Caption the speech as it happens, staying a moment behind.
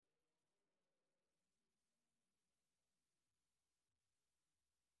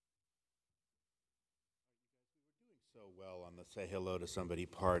well on the say hello to somebody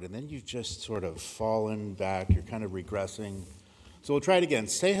part, and then you've just sort of fallen back. You're kind of regressing. So we'll try it again.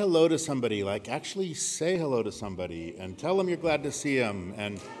 Say hello to somebody, like actually say hello to somebody and tell them you're glad to see them.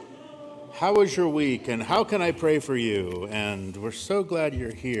 And how was your week? And how can I pray for you? And we're so glad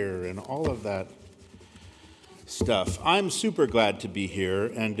you're here and all of that stuff. I'm super glad to be here,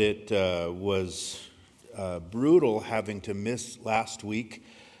 and it was brutal having to miss last week.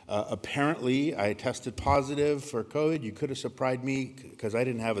 Apparently, I tested positive for COVID. You could have surprised me because I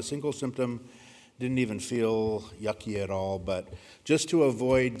didn't have a single symptom, didn't even feel yucky at all. But just to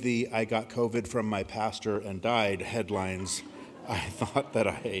avoid the "I got COVID from my pastor and died" headlines, I thought that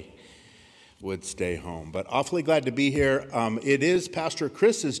I would stay home. But awfully glad to be here. It is Pastor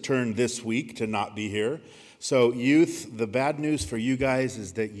Chris's turn this week to not be here. So youth, the bad news for you guys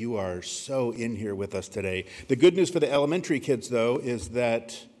is that you are so in here with us today. The good news for the elementary kids, though, is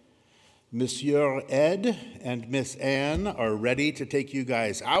that Monsieur Ed and Miss Anne are ready to take you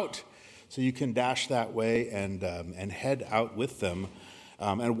guys out, so you can dash that way and head out with them.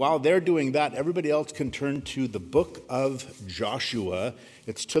 And while they're doing that, everybody else can turn to the book of Joshua.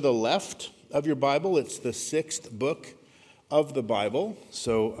 It's to the left of your Bible. It's the 6th book of the Bible.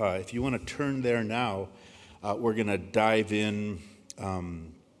 So if you want to turn there now, we're going to dive in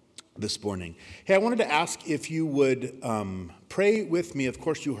this morning. Hey, I wanted to ask if you would pray with me. Of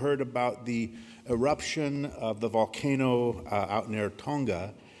course, you heard about the eruption of the volcano out near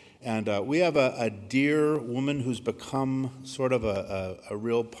Tonga. And we have a dear woman who's become sort of a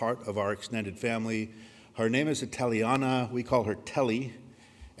real part of our extended family. Her name is Italiana. We call her Telly.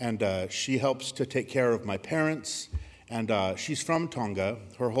 And she helps to take care of my parents. And she's from Tonga.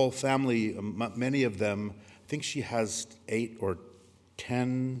 Her whole family, many of them, I think she has 8 or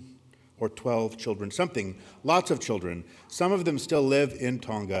 10 or 12 children, something, lots of children. Some of them still live in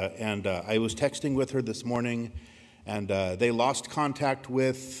Tonga. And I was texting with her this morning, and they lost contact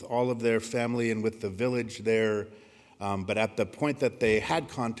with all of their family and with the village there. But at the point that they had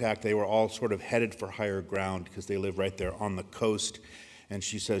contact, they were all sort of headed for higher ground because they live right there on the coast. And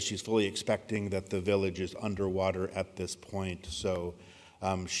she says she's fully expecting that the village is underwater at this point. So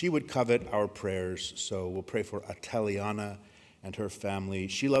she would covet our prayers. So we'll pray for Italiana and her family.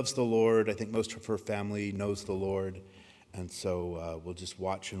 She loves the Lord. I think most of her family knows the Lord. And so we'll just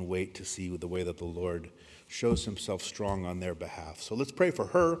watch and wait to see the way that the Lord shows himself strong on their behalf. So let's pray for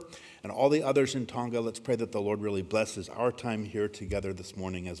her and all the others in Tonga. Let's pray that the Lord really blesses our time here together this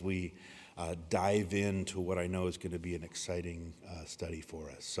morning as we dive into what I know is going to be an exciting study for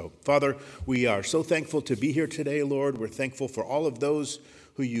us. So, Father, we are so thankful to be here today, Lord. We're thankful for all of those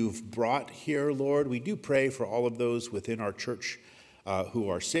who you've brought here, Lord. We do pray for all of those within our church who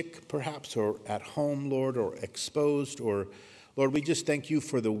are sick, perhaps, or at home, Lord, or exposed, or, Lord, we just thank you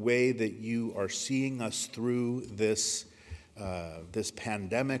for the way that you are seeing us through this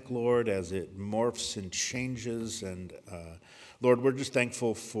pandemic, Lord, as it morphs and changes. And Lord, we're just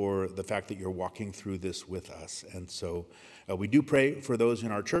thankful for the fact that you're walking through this with us. And so we do pray for those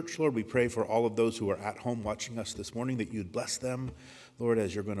in our church, Lord. We pray for all of those who are at home watching us this morning, that you'd bless them, Lord,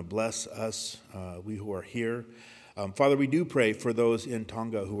 as you're going to bless us, we who are here. Father, we do pray for those in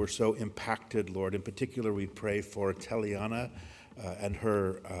Tonga who were so impacted, Lord. In particular, we pray for Teliana and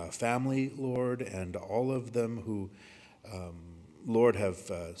her family, Lord, and all of them who, Lord,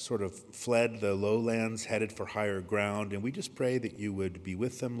 have sort of fled the lowlands, headed for higher ground. And we just pray that you would be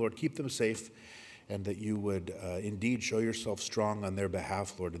with them, Lord, keep them safe, and that you would indeed show yourself strong on their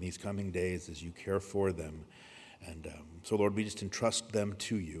behalf, Lord, in these coming days as you care for them. And so, Lord, we just entrust them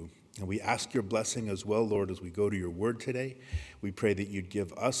to you. And we ask your blessing as well, Lord, as we go to your word today. We pray that you'd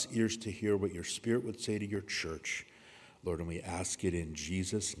give us ears to hear what your Spirit would say to your church, Lord, and we ask it in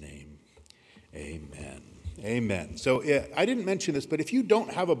Jesus' name. Amen. Amen. So I didn't mention this, but if you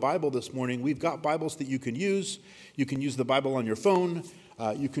don't have a Bible this morning, we've got Bibles that you can use. You can use the Bible on your phone.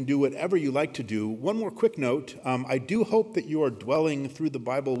 You can do whatever you like to do. One more quick note. I do hope that you are dwelling through the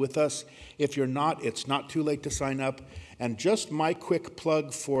Bible with us. If you're not, it's not too late to sign up. And just my quick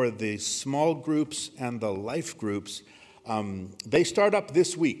plug for the small groups and the life groups, they start up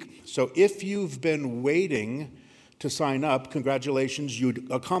this week. So if you've been waiting to sign up, congratulations, you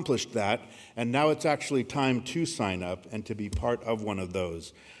accomplished that. And now it's actually time to sign up and to be part of one of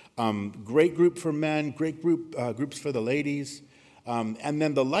those. Great group for men, great groups for the ladies. And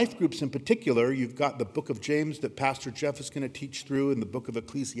then the life groups in particular, you've got the book of James that Pastor Jeff is going to teach through, and the book of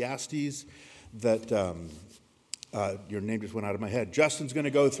Ecclesiastes that your name just went out of my head. Justin's going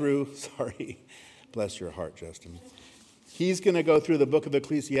to go through. Sorry. Bless your heart, Justin. He's going to go through the book of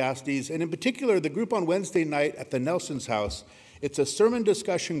Ecclesiastes, and in particular, the group on Wednesday night at the Nelson's house. It's a sermon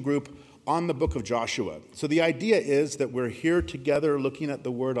discussion group on the book of Joshua. So the idea is that we're here together looking at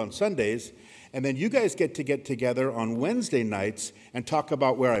the Word on Sundays, and then you guys get together on Wednesday nights and talk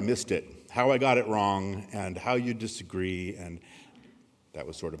about where I missed it, how I got it wrong, and how you disagree, and that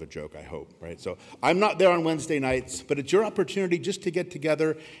was sort of a joke, I hope, right? So I'm not there on Wednesday nights, but it's your opportunity just to get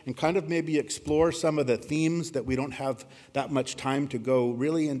together and kind of maybe explore some of the themes that we don't have that much time to go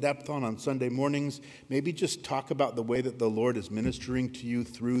really in depth on Sunday mornings. Maybe just talk about the way that the Lord is ministering to you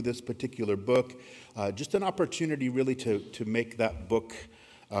through this particular book. Just an opportunity really to make that book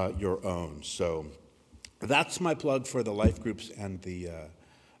your own. So that's my plug for the life groups and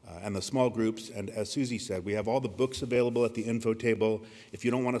the small groups. And as Susie said, we have all the books available at the info table. If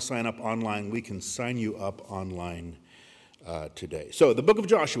you don't want to sign up online, we can sign you up online today. So the book of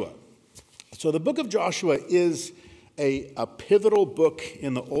Joshua. So the book of Joshua is a pivotal book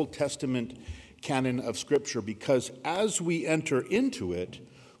in the Old Testament canon of Scripture, because as we enter into it,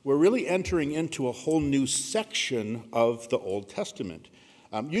 we're really entering into a whole new section of the Old Testament.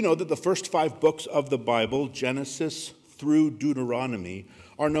 You know that the first 5 books of the Bible, Genesis through Deuteronomy,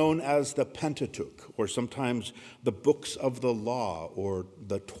 are known as the Pentateuch, or sometimes the books of the law, or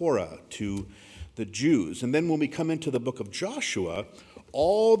the Torah to the Jews. And then when we come into the book of Joshua,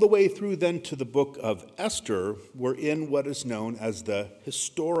 all the way through then to the book of Esther, we're in what is known as the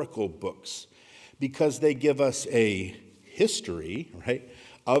historical books, because they give us a history, right,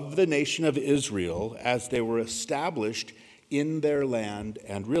 of the nation of Israel as they were established in their land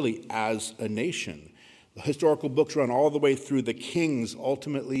and really as a nation. The historical books run all the way through the kings,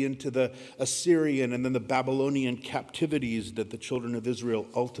 ultimately into the Assyrian and then the Babylonian captivities that the children of Israel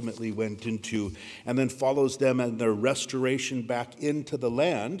ultimately went into, and then follows them and their restoration back into the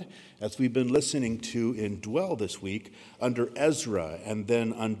land, as we've been listening to in Dwell this week, under Ezra and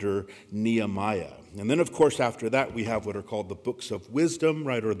then under Nehemiah. And then, of course, after that, we have what are called the books of wisdom,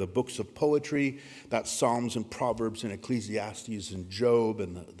 right, or the books of poetry. That's Psalms and Proverbs and Ecclesiastes and Job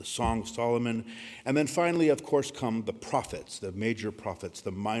and the Song of Solomon. And then finally, of course, come the prophets, the major prophets,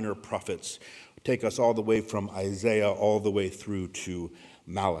 the minor prophets, take us all the way from Isaiah all the way through to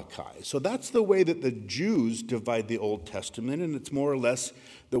Malachi. So that's the way that the Jews divide the Old Testament, and it's more or less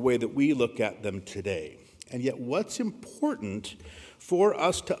the way that we look at them today. And yet what's important for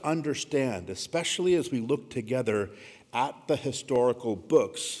us to understand, especially as we look together at the historical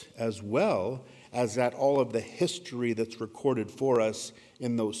books, as well as at all of the history that's recorded for us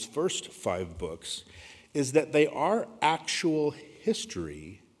in those first 5 books, is that they are actual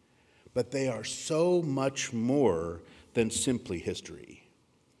history, but they are so much more than simply history.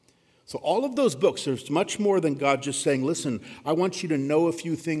 So all of those books, there's much more than God just saying, listen, I want you to know a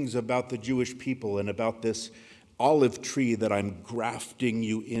few things about the Jewish people and about this olive tree that I'm grafting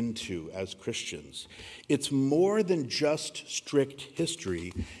you into as Christians. It's more than just strict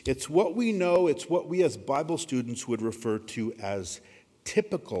history. It's what we know, it's what we as Bible students would refer to as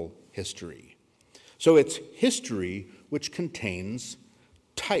typical history. So it's history which contains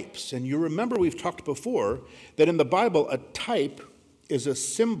types. And you remember we've talked before that in the Bible, a type is a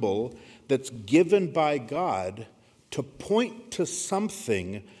symbol that's given by God to point to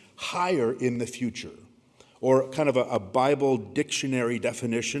something higher in the future. Or kind of a Bible dictionary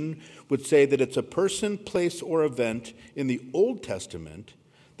definition would say that it's a person, place, or event in the Old Testament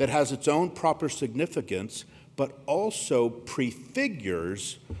that has its own proper significance, but also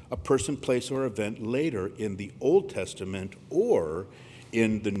prefigures a person, place, or event later in the Old Testament or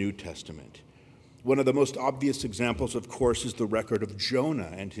in the New Testament. One of the most obvious examples, of course, is the record of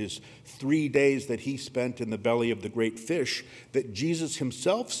Jonah and his 3 days that he spent in the belly of the great fish that Jesus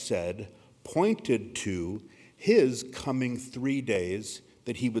himself said pointed to his coming 3 days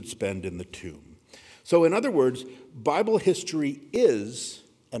that he would spend in the tomb. So in other words, Bible history is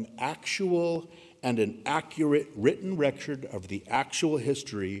an actual and an accurate written record of the actual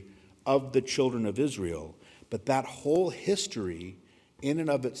history of the children of Israel, but that whole history in and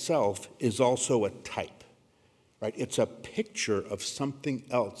of itself is also a type, right? It's a picture of something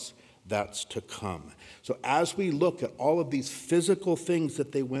else that's to come. So as we look at all of these physical things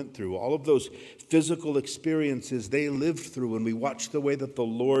that they went through, all of those physical experiences they lived through, and we watch the way that the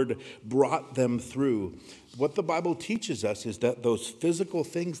Lord brought them through, what the Bible teaches us is that those physical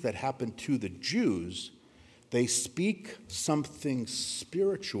things that happened to the Jews, they speak something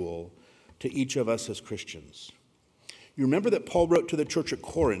spiritual to each of us as Christians. You remember that Paul wrote to the church at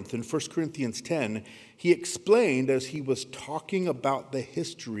Corinth in 1 Corinthians 10, he explained as he was talking about the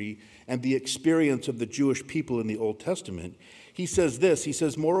history and the experience of the Jewish people in the Old Testament. He says this, he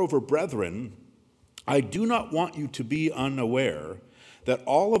says, "Moreover, brethren, I do not want you to be unaware that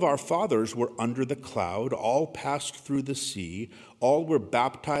all of our fathers were under the cloud, all passed through the sea, all were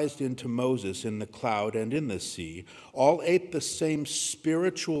baptized into Moses in the cloud and in the sea, all ate the same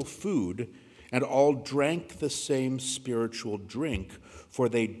spiritual food, and all drank the same spiritual drink, for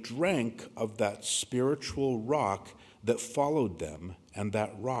they drank of that spiritual rock that followed them, and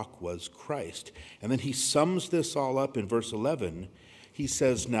that rock was Christ. And then he sums this all up in verse 11. He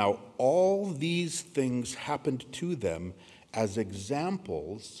says, now all these things happened to them as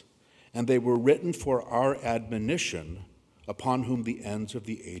examples, and they were written for our admonition, upon whom the ends of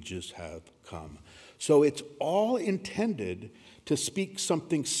the ages have come. So it's all intended to speak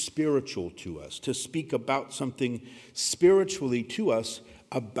something spiritual to us, to speak about something spiritually to us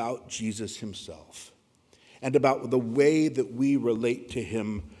about Jesus himself, and about the way that we relate to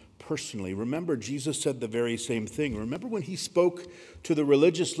him personally. Remember, Jesus said the very same thing. Remember when he spoke to the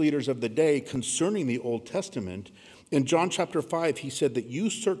religious leaders of the day concerning the Old Testament? In John chapter 5, he said that you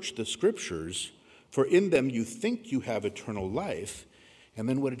search the scriptures, for in them you think you have eternal life. And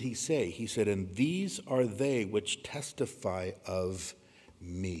then what did he say? He said, and these are they which testify of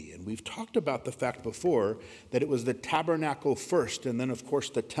me. And we've talked about the fact before that it was the tabernacle first, and then, of course,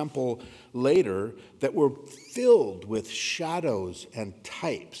 the temple later, that were filled with shadows and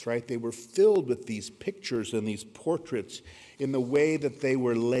types, right? They were filled with these pictures and these portraits in the way that they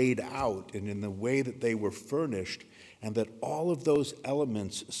were laid out and in the way that they were furnished, and that all of those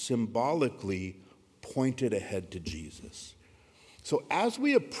elements symbolically pointed ahead to Jesus. So as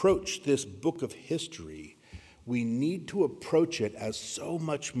we approach this book of history, we need to approach it as so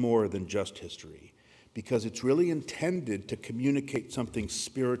much more than just history, because it's really intended to communicate something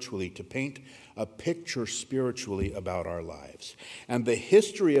spiritually, to paint a picture spiritually about our lives. And the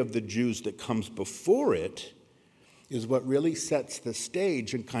history of the Jews that comes before it is what really sets the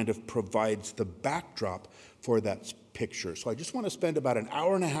stage and kind of provides the backdrop for that picture. So I just want to spend about an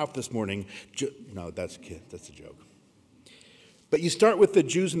hour and a half this morning. No, that's a joke. But you start with the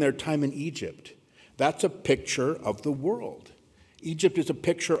Jews in their time in Egypt. That's a picture of the world. Egypt is a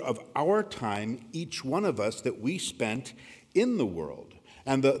picture of our time, each one of us, that we spent in the world.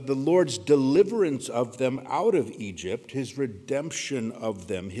 And the Lord's deliverance of them out of Egypt, his redemption of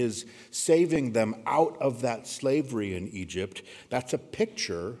them, his saving them out of that slavery in Egypt, that's a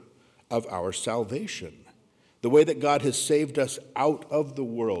picture of our salvation. The way that God has saved us out of the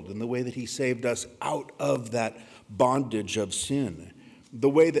world, and the way that he saved us out of that bondage of sin. The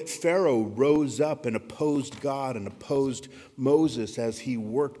way that Pharaoh rose up and opposed God and opposed Moses as he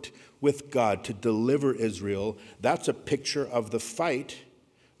worked with God to deliver Israel, that's a picture of the fight,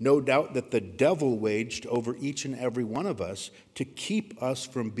 no doubt, that the devil waged over each and every one of us to keep us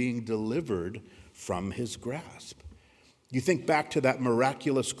from being delivered from his grasp. You think back to that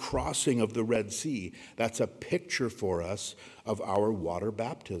miraculous crossing of the Red Sea. That's a picture for us of our water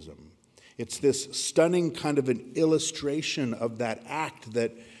baptism. It's this stunning kind of an illustration of that act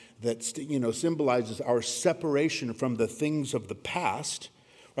that symbolizes our separation from the things of the past,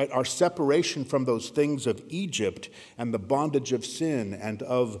 right? Our separation from those things of Egypt and the bondage of sin and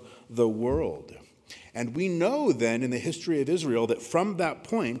of the world. And we know then in the history of Israel that from that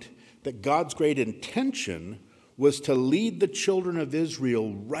point that God's great intention was to lead the children of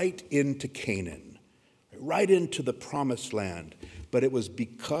Israel right into Canaan, right into the promised land. But it was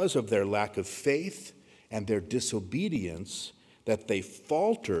because of their lack of faith and their disobedience that they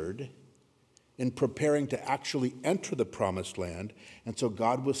faltered in preparing to actually enter the promised land. And so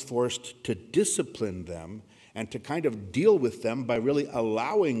God was forced to discipline them and to kind of deal with them by really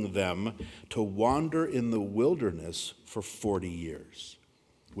allowing them to wander in the wilderness for 40 years,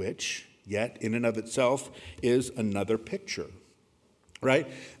 which yet in and of itself is another picture,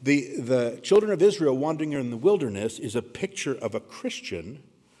 right? The children of Israel wandering in the wilderness is a picture of a Christian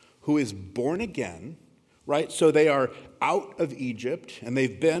who is born again, right? So they are out of Egypt and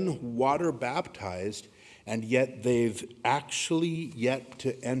they've been water baptized, and yet they've actually yet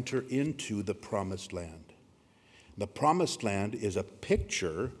to enter into the promised land. The promised land is a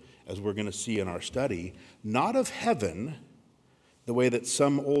picture, as we're going to see in our study, not of heaven, the way that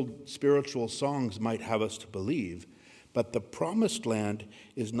some old spiritual songs might have us to believe, but the promised land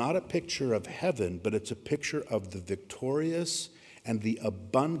is not a picture of heaven, but it's a picture of the victorious and the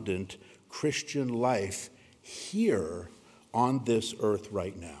abundant Christian life here on this earth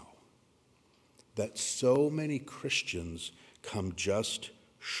right now, that so many Christians come just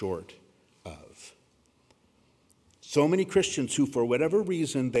short of. So many Christians who, for whatever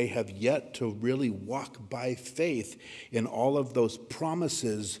reason, they have yet to really walk by faith in all of those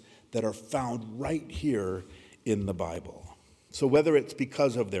promises that are found right here in the Bible. So whether it's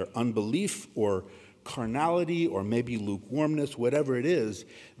because of their unbelief or carnality or maybe lukewarmness, whatever it is,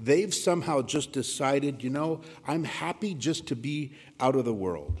 they've somehow just decided, I'm happy just to be out of the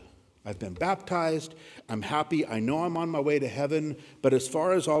world. I've been baptized, I'm happy, I know I'm on my way to heaven, but as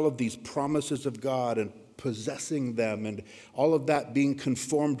far as all of these promises of God and possessing them and all of that being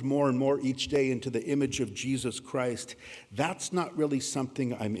conformed more and more each day into the image of Jesus Christ, that's not really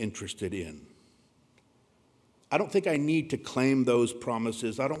something I'm interested in. I don't think I need to claim those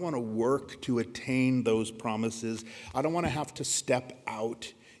promises. I don't want to work to attain those promises. I don't want to have to step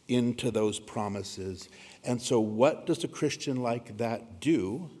out into those promises. And so what does a Christian like that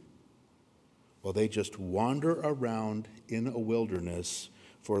do? Well, they just wander around in a wilderness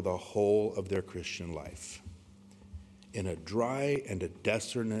for the whole of their Christian life. In a dry and a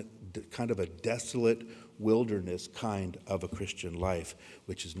desolate, kind of a desolate wilderness kind of a Christian life,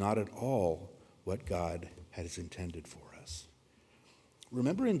 which is not at all what God has intended for us.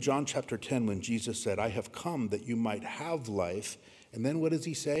 Remember in John chapter 10 when Jesus said, I have come that you might have life. And then what does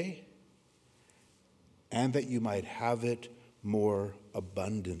he say? And that you might have it more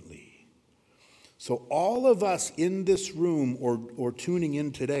abundantly. So all of us in this room or tuning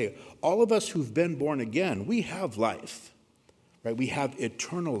in today, all of us who've been born again, we have life, right? We have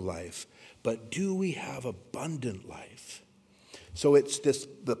eternal life. But do we have abundant life? So it's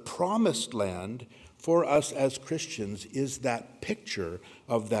the promised land for us as Christians is that picture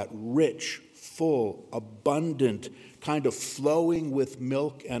of that rich, full, abundant, kind of flowing with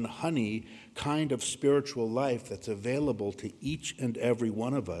milk and honey kind of spiritual life that's available to each and every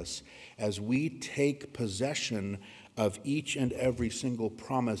one of us as we take possession of each and every single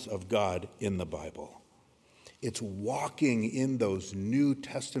promise of God in the Bible. It's walking in those New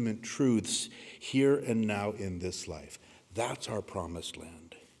Testament truths here and now in this life. That's our promised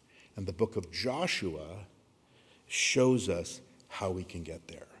land. And the book of Joshua shows us how we can get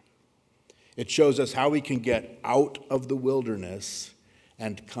there. It shows us how we can get out of the wilderness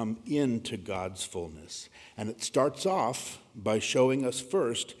and come into God's fullness. And it starts off by showing us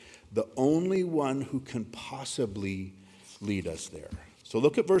first the only one who can possibly lead us there. So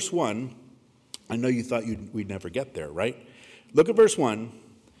look at verse 1. I know you thought we'd never get there, right? Look at verse 1.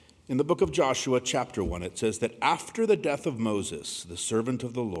 In the book of Joshua, chapter 1, it says that after the death of Moses, the servant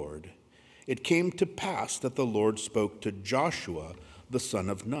of the Lord, it came to pass that the Lord spoke to Joshua, the son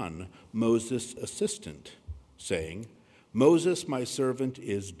of Nun, Moses' assistant, saying, Moses, my servant,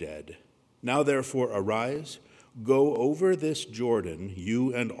 is dead. Now therefore arise, go over this Jordan,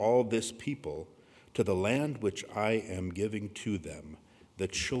 you and all this people, to the land which I am giving to them, the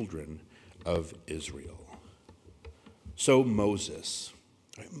children of Israel. So Moses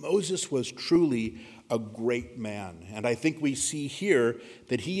was truly a great man. And I think we see here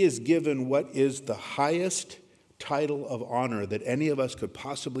that he is given what is the highest title of honor that any of us could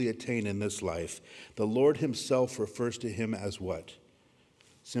possibly attain in this life. The Lord himself refers to him as what?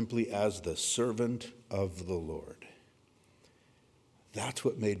 Simply as the servant of the Lord. That's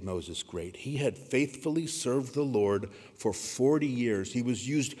what made Moses great. He had faithfully served the Lord for 40 years. He was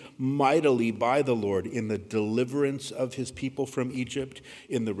used mightily by the Lord in the deliverance of his people from Egypt,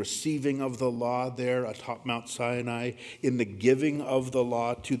 in the receiving of the law there atop Mount Sinai, in the giving of the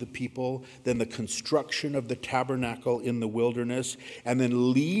law to the people, then the construction of the tabernacle in the wilderness, and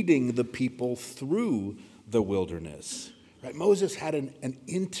then leading the people through the wilderness. Right? Moses had an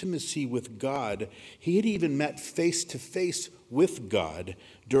intimacy with God. He had even met face to face with God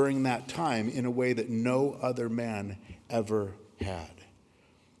during that time in a way that no other man ever had.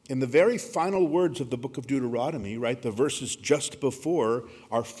 In the very final words of the book of Deuteronomy, right, the verses just before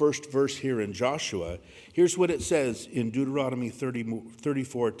our first verse here in Joshua, here's what it says in Deuteronomy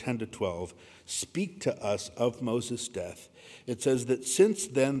 34, 10-12. Speak to us of Moses' death. It says that since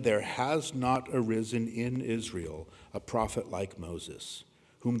then there has not arisen in Israel a prophet like Moses,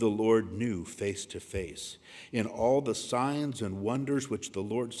 whom the Lord knew face to face, in all the signs and wonders which the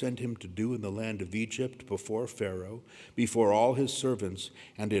Lord sent him to do in the land of Egypt before Pharaoh, before all his servants,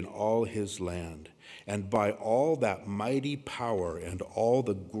 and in all his land, and by all that mighty power and all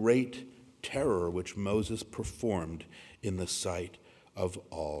the great terror which Moses performed in the sight of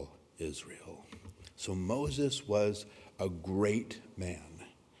all Israel. So Moses was a great man,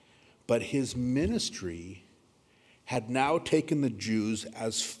 but his ministry had now taken the Jews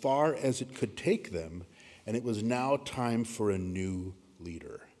as far as it could take them, and it was now time for a new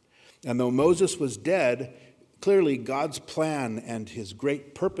leader. And though Moses was dead, clearly God's plan and his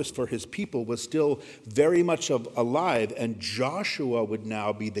great purpose for his people was still very much alive, and Joshua would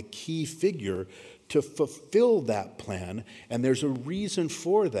now be the key figure to fulfill that plan, and there's a reason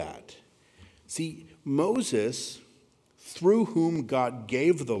for that. See, Moses, through whom God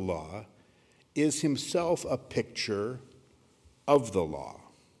gave the law, is himself a picture of the law.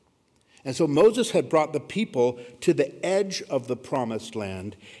 And so Moses had brought the people to the edge of the promised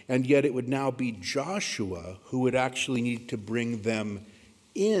land, and yet it would now be Joshua who would actually need to bring them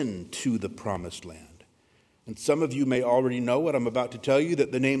into the promised land. And some of you may already know what I'm about to tell you,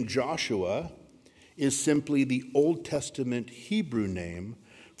 that the name Joshua is simply the Old Testament Hebrew name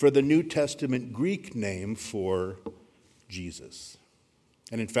for the New Testament Greek name for Jesus.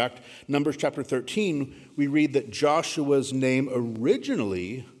 And in fact, Numbers chapter 13, we read that Joshua's name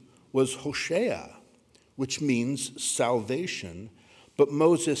originally was Hoshea, which means salvation, but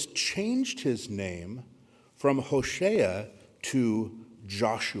Moses changed his name from Hoshea to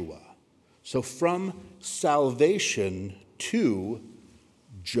Joshua. So from salvation to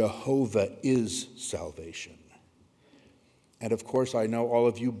Jehovah is salvation. And of course, I know all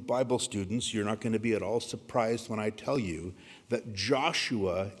of you Bible students, you're not going to be at all surprised when I tell you that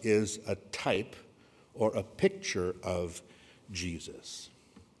Joshua is a type or a picture of Jesus.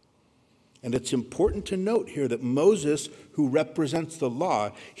 And it's important to note here that Moses, who represents the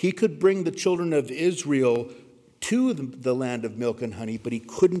law, he could bring the children of Israel to the land of milk and honey, but he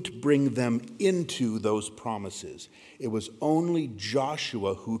couldn't bring them into those promises. It was only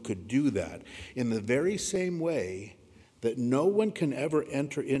Joshua who could do that, in the very same way that no one can ever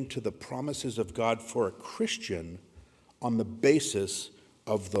enter into the promises of God for a Christian on the basis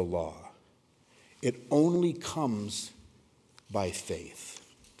of the law. It only comes by faith.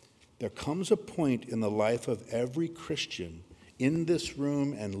 There comes a point in the life of every Christian in this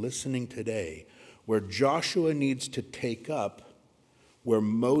room and listening today where Joshua needs to take up where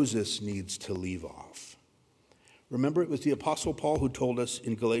Moses needs to leave off. Remember, it was the Apostle Paul who told us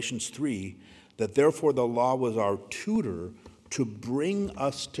in Galatians 3 that therefore the law was our tutor to bring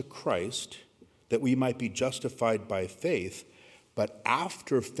us to Christ, that we might be justified by faith. But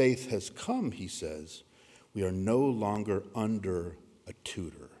after faith has come, he says, we are no longer under a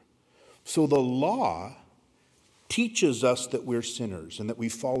tutor. So the law teaches us that we're sinners and that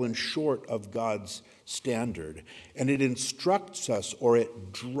we've fallen short of God's standard. And it instructs us, or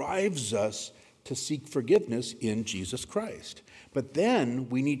it drives us to seek forgiveness in Jesus Christ. But then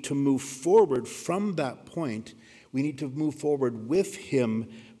we need to move forward from that point. We need to move forward with him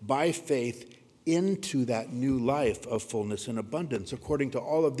by faith into that new life of fullness and abundance, according to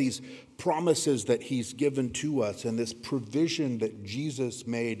all of these promises that he's given to us and this provision that Jesus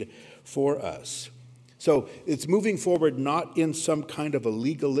made for us. So it's moving forward not in some kind of a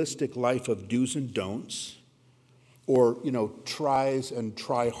legalistic life of do's and don'ts, or, tries and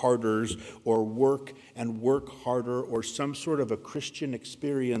try harders, or work and work harder, or some sort of a Christian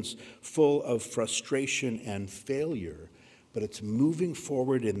experience full of frustration and failure. But it's moving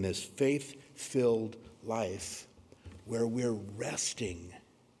forward in this faith-filled life where we're resting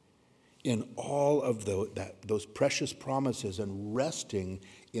in all of those precious promises and resting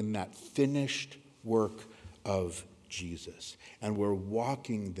in that finished work of Jesus. And we're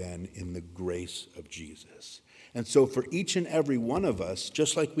walking then in the grace of Jesus. And so for each and every one of us,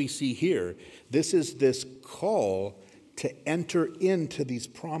 just like we see here, this is this call to enter into these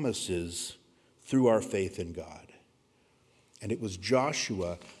promises through our faith in God. And it was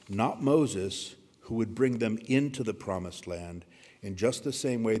Joshua, not Moses, who would bring them into the promised land, in just the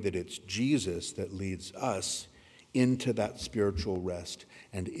same way that it's Jesus that leads us into that spiritual rest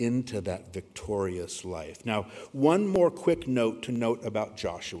and into that victorious life. Now, one more quick note to note about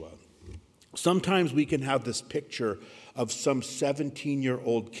Joshua. Sometimes we can have this picture of some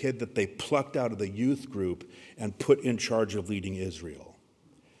 17-year-old kid that they plucked out of the youth group and put in charge of leading Israel.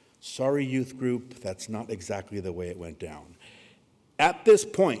 Sorry, youth group, that's not exactly the way it went down. At this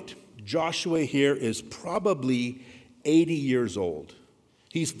point, Joshua here is probably 80 years old.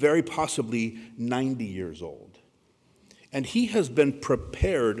 He's very possibly 90 years old. And he has been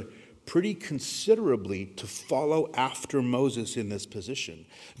prepared pretty considerably to follow after Moses in this position.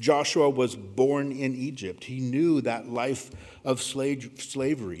 Joshua was born in Egypt. He knew that life of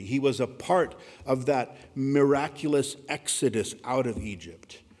slavery. He was a part of that miraculous exodus out of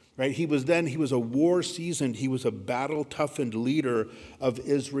Egypt. Right? He was a war-seasoned, he was a battle-toughened leader of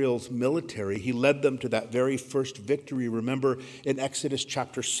Israel's military. He led them to that very first victory. Remember in Exodus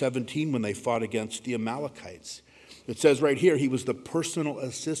chapter 17 when they fought against the Amalekites. It says right here, he was the personal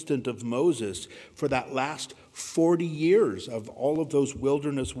assistant of Moses for that last 40 years of all of those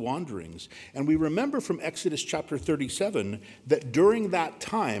wilderness wanderings. And we remember from Exodus chapter 37 that during that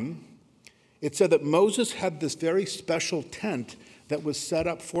time, it said that Moses had this very special tent that was set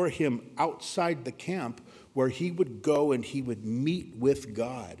up for him outside the camp, where he would go and he would meet with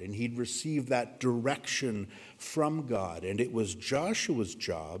God and he'd receive that direction from God. And it was Joshua's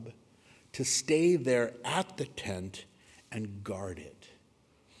job to stay there at the tent and guard it.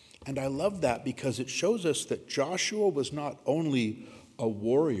 And I love that because it shows us that Joshua was not only a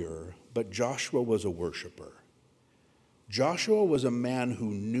warrior, but Joshua was a worshiper. Joshua was a man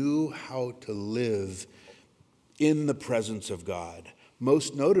who knew how to live in the presence of God,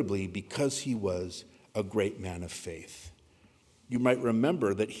 most notably because he was a great man of faith. You might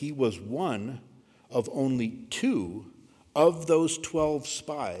remember that he was one of only 2 of those 12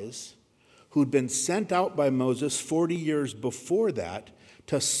 spies who'd been sent out by Moses 40 years before that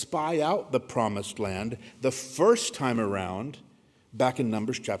to spy out the promised land the first time around back in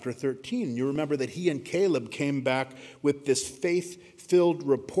Numbers chapter 13. You remember that he and Caleb came back with this faith-filled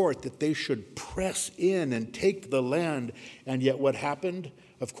report that they should press in and take the land. And yet what happened?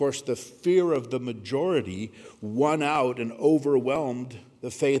 Of course, the fear of the majority won out and overwhelmed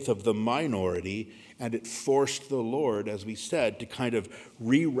the faith of the minority, and it forced the Lord, as we said, to kind of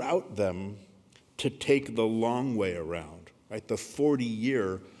reroute them to take the long way around, right? The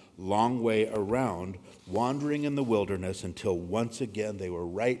 40-year long way around, wandering in the wilderness until once again they were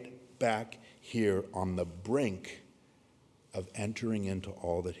right back here on the brink of entering into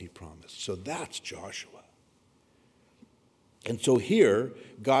all that he promised. So that's Joshua. And so here,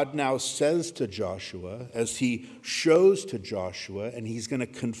 God now says to Joshua, as he shows to Joshua, and he's going to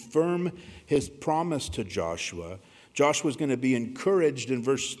confirm his promise to Joshua, Joshua's going to be encouraged in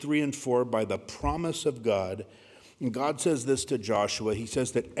verse 3 and 4 by the promise of God. And God says this to Joshua. He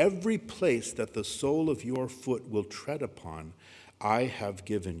says that every place that the sole of your foot will tread upon, I have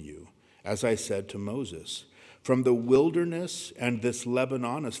given you, as I said to Moses. From the wilderness and this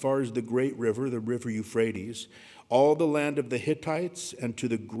Lebanon, as far as the great river, the river Euphrates, all the land of the Hittites and to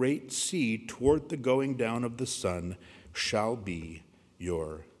the great sea toward the going down of the sun shall be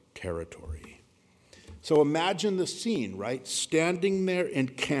your territory. So imagine the scene, right? Standing there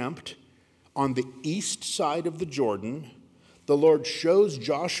encamped on the east side of the Jordan, the Lord shows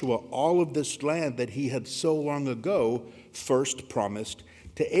Joshua all of this land that he had so long ago first promised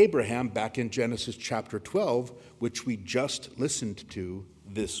to Abraham back in Genesis chapter 12, which we just listened to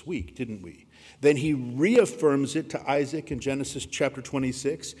this week, didn't we? Then he reaffirms it to Isaac in Genesis chapter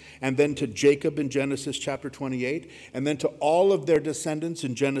 26, and then to Jacob in Genesis chapter 28, and then to all of their descendants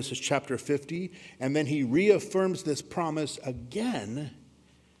in Genesis chapter 50, and then he reaffirms this promise again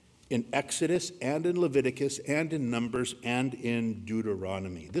in Exodus and in Leviticus and in Numbers and in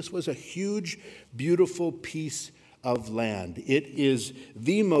Deuteronomy. This was a huge, beautiful piece of land. It is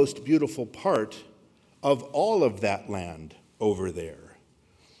the most beautiful part of all of that land over there.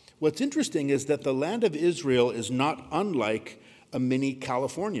 What's interesting is that the land of Israel is not unlike a mini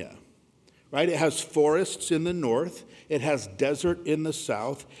California, right? It has forests in the north. It has desert in the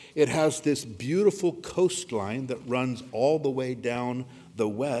south. It has this beautiful coastline that runs all the way down the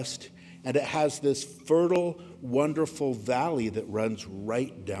west, and it has this fertile, wonderful valley that runs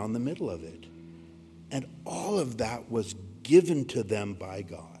right down the middle of it. And all of that was given to them by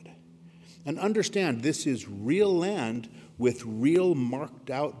God. And understand, this is real land with real marked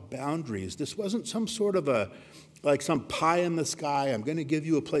out boundaries. This wasn't some sort of like some pie in the sky, I'm going to give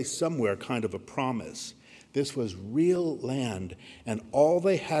you a place somewhere kind of a promise. This was real land, and all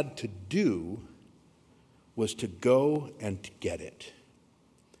they had to do was to go and to get it.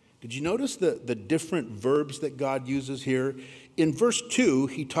 Did you notice the different verbs that God uses here? In verse 2,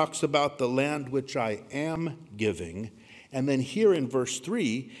 he talks about the land which I am giving. And then here in verse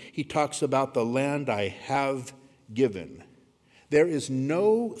 3, he talks about the land I have given. There is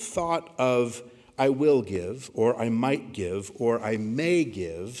no thought of I will give, or I might give, or I may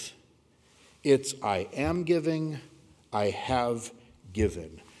give. It's I am giving, I have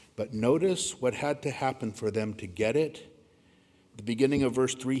given. But notice what had to happen for them to get it. At the beginning of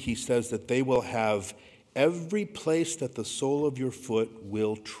verse 3, he says that they will have every place that the sole of your foot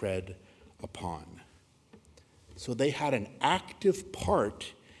will tread upon. So they had an active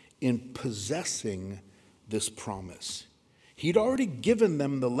part in possessing this promise. He'd already given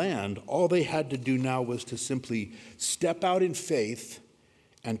them the land. All they had to do now was to simply step out in faith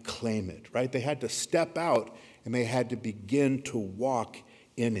and claim it, right? They had to step out and they had to begin to walk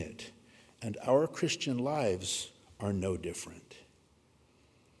in it. And our Christian lives are no different.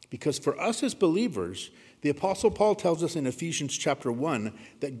 Because for us as believers, the Apostle Paul tells us in Ephesians chapter 1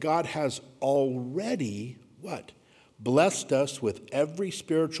 that God has already, what? Blessed us with every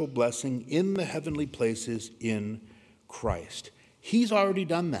spiritual blessing in the heavenly places in Christ. He's already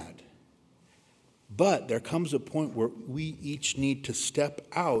done that. But there comes a point where we each need to step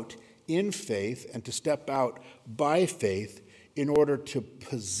out in faith and to step out by faith in order to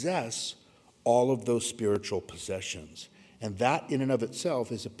possess all of those spiritual possessions. And that in and of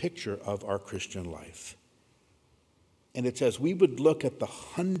itself is a picture of our Christian life. And it's as we would look at the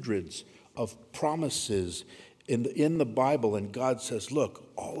hundreds of promises in the Bible, and God says, look,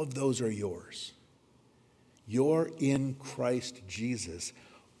 all of those are yours. You're in Christ Jesus.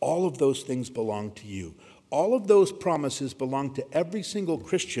 All of those things belong to you. All of those promises belong to every single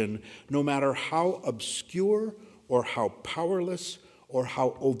Christian, no matter how obscure or how powerless or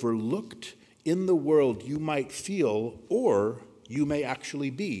how overlooked in the world you might feel, or you may actually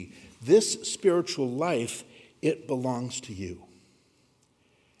be. This spiritual life, it belongs to you.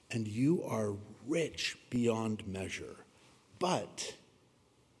 And you are rich beyond measure. But,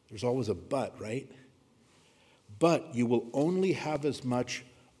 there's always a but, right? But you will only have as much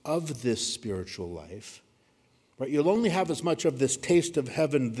of this spiritual life, right? You'll only have as much of this taste of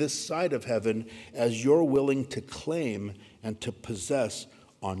heaven, this side of heaven, as you're willing to claim and to possess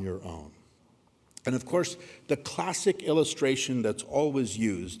on your own. And of course, the classic illustration that's always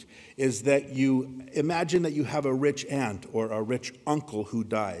used is that you imagine that you have a rich aunt or a rich uncle who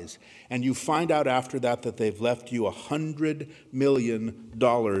dies, and you find out after that that they've left you $100 million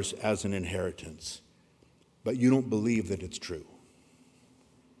as an inheritance, but you don't believe that it's true.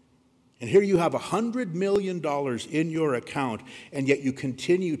 And here you have $100 million in your account, and yet you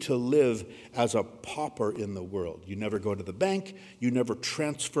continue to live as a pauper in the world. You never go to the bank, you never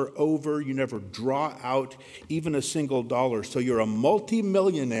transfer over, you never draw out even a single dollar. So you're a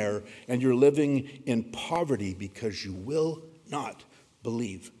multimillionaire, and you're living in poverty because you will not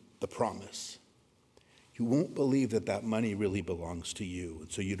believe the promise. You won't believe that that money really belongs to you.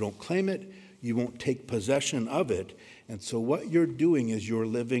 And so you don't claim it, you won't take possession of it. And so what you're doing is you're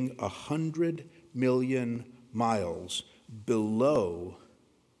living 100 million miles below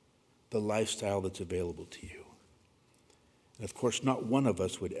the lifestyle that's available to you. And of course, not one of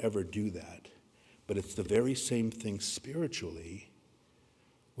us would ever do that. But it's the very same thing spiritually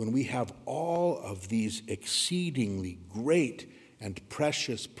when we have all of these exceedingly great and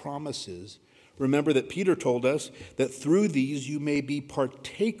precious promises. Remember that Peter told us that through these you may be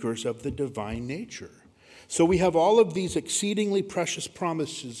partakers of the divine nature. So we have all of these exceedingly precious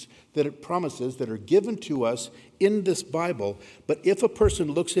promises that are given to us in this Bible. But if a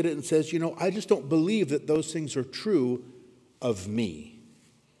person looks at it and says, I just don't believe that those things are true of me.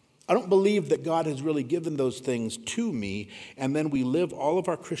 I don't believe that God has really given those things to me. And then we live all of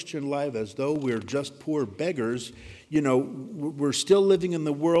our Christian life as though we're just poor beggars. We're still living in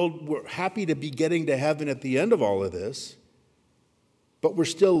the world. We're happy to be getting to heaven at the end of all of this. But we're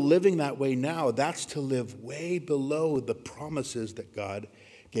still living that way now. That's to live way below the promises that God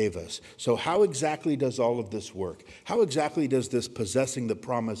gave us. So how exactly does all of this work? How exactly does this possessing the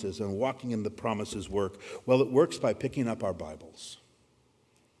promises and walking in the promises work? Well, it works by picking up our Bibles.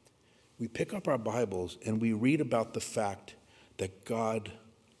 We pick up our Bibles and we read about the fact that God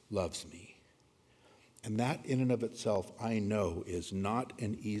loves me. And that in and of itself, I know, is not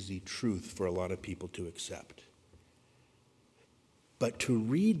an easy truth for a lot of people to accept. But to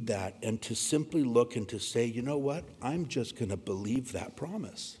read that and to simply look and to say, you know what? I'm just going to believe that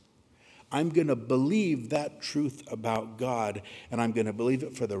promise. I'm going to believe that truth about God, and I'm going to believe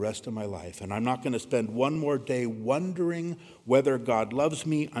it for the rest of my life. And I'm not going to spend one more day wondering whether God loves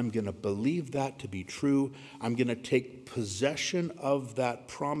me. I'm going to believe that to be true. I'm going to take possession of that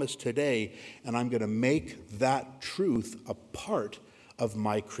promise today, and I'm going to make that truth a part of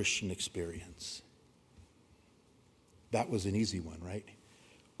my Christian experience. That was an easy one, right?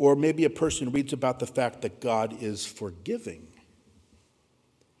 Or maybe a person reads about the fact that God is forgiving,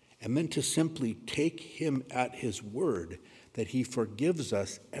 and then to simply take him at his word that he forgives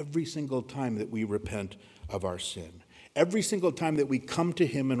us every single time that we repent of our sin. Every single time that we come to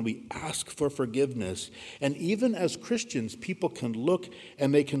him and we ask for forgiveness. And even as Christians, people can look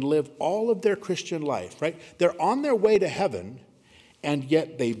and they can live all of their Christian life, right? They're on their way to heaven, and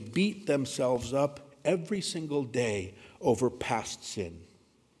yet they beat themselves up every single day over past sin,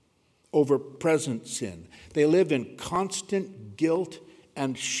 over present sin. They live in constant guilt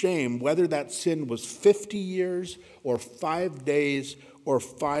and shame, whether that sin was 50 years or 5 days or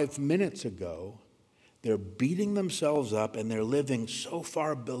 5 minutes ago. They're beating themselves up and they're living so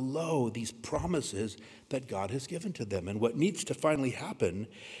far below these promises that God has given to them. And what needs to finally happen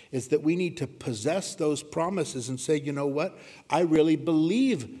is that we need to possess those promises and say, you know what? I really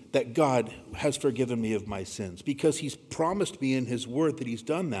believe that God has forgiven me of my sins because he's promised me in his word that he's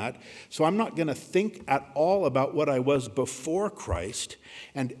done that. So I'm not going to think at all about what I was before Christ.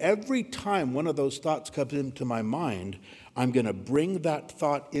 And every time one of those thoughts comes into my mind, I'm going to bring that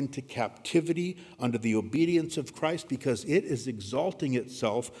thought into captivity under the obedience of Christ because it is exalting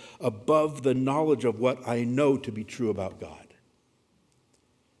itself above the knowledge of what I know to be true about God.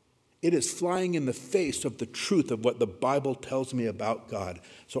 It is flying in the face of the truth of what the Bible tells me about God.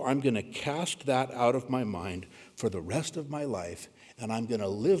 So I'm going to cast that out of my mind for the rest of my life, and I'm going to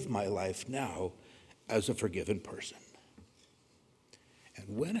live my life now as a forgiven person.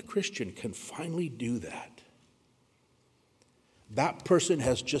 And when a Christian can finally do that, that person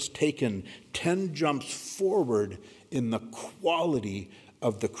has just taken 10 jumps forward in the quality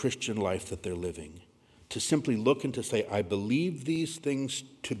of the Christian life that they're living. To simply look and to say, I believe these things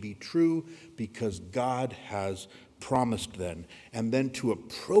to be true because God has promised them, and then to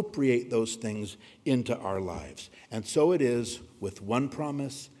appropriate those things into our lives. And so it is with one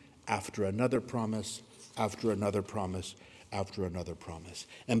promise after another promise, after another promise, after another promise.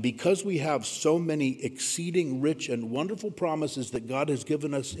 And because we have so many exceeding rich and wonderful promises that God has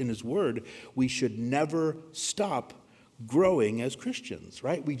given us in His Word, we should never stop growing as Christians,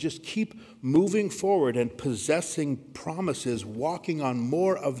 right? We just keep moving forward and possessing promises, walking on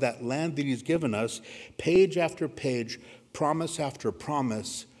more of that land that He's given us, page after page, promise after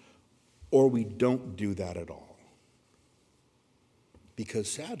promise, or we don't do that at all. Because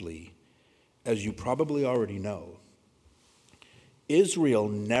sadly, as you probably already know, Israel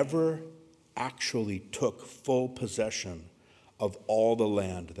never actually took full possession of all the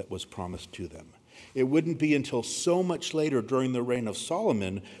land that was promised to them. It wouldn't be until so much later during the reign of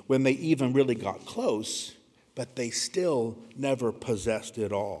Solomon when they even really got close, but they still never possessed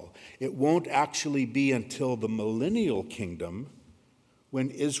it all. It won't actually be until the millennial kingdom when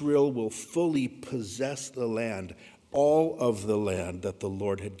Israel will fully possess the land, all of the land that the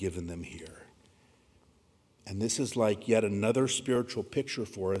Lord had given them here. And this is like yet another spiritual picture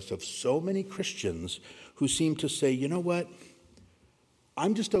for us of so many Christians who seem to say, you know what?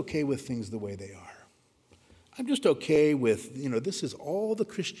 I'm just okay with things the way they are. I'm just okay with, this is all the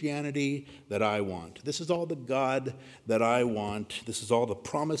Christianity that I want. This is all the God that I want. This is all the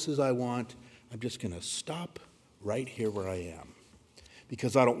promises I want. I'm just going to stop right here where I am.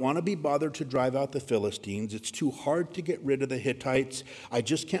 Because I don't want to be bothered to drive out the Philistines. It's too hard to get rid of the Hittites. I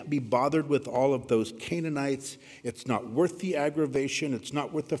just can't be bothered with all of those Canaanites. It's not worth the aggravation. It's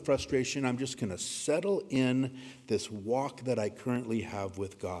not worth the frustration. I'm just going to settle in this walk that I currently have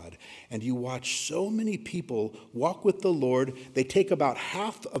with God. And you watch so many people walk with the Lord. They take about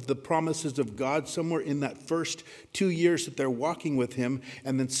half of the promises of God somewhere in that first 2 years that they're walking with Him.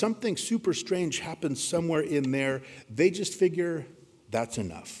 And then something super strange happens somewhere in there. They just figure, that's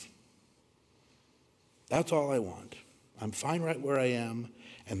enough. That's all I want. I'm fine right where I am.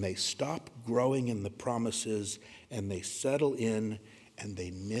 And they stop growing in the promises, and they settle in, and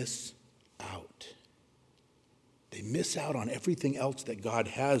they miss out. They miss out on everything else that God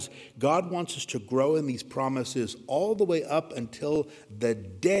has. God wants us to grow in these promises all the way up until the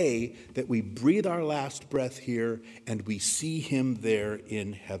day that we breathe our last breath here and we see Him there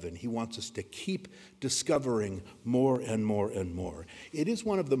in heaven. He wants us to keep discovering more and more and more. It is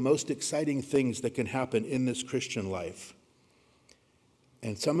one of the most exciting things that can happen in this Christian life.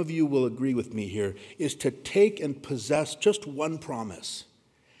 And some of you will agree with me here, is to take and possess just one promise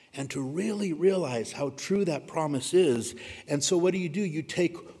and to really realize how true that promise is. And so what do? You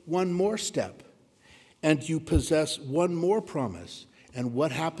take one more step and you possess one more promise. And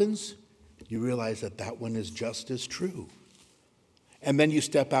what happens? You realize that that one is just as true. And then you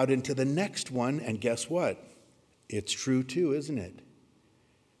step out into the next one, and guess what? It's true too, isn't it?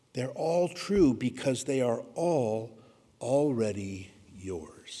 They're all true because they are all already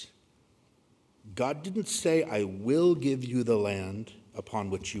yours. God didn't say, I will give you the land upon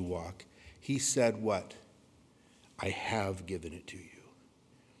which you walk. He said what? I have given it to you.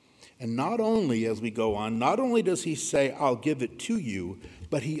 And not only, as we go on, not only does He say, I'll give it to you,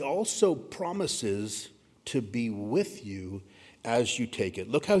 but He also promises to be with you as you take it.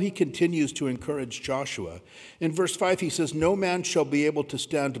 Look how He continues to encourage Joshua. In verse 5, He says, no man shall be able to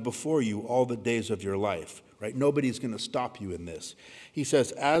stand before you all the days of your life. Right? Nobody's going to stop you in this. He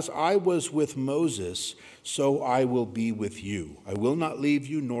says, as I was with Moses, so I will be with you. I will not leave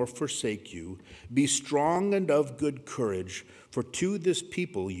you nor forsake you. Be strong and of good courage, for to this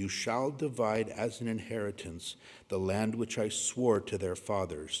people you shall divide as an inheritance the land which I swore to their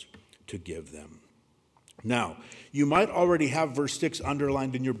fathers to give them. Now, you might already have verse 6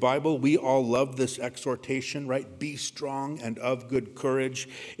 underlined in your Bible. We all love this exhortation, right? Be strong and of good courage.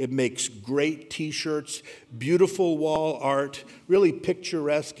 It makes great t-shirts, beautiful wall art, really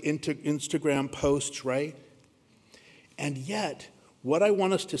picturesque Instagram posts, right? And yet, what I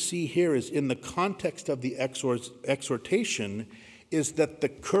want us to see here is in the context of the exhortation is that the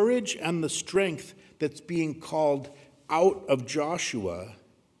courage and the strength that's being called out of Joshua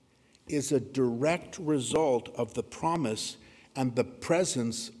is a direct result of the promise and the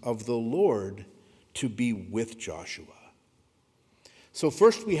presence of the Lord to be with Joshua. So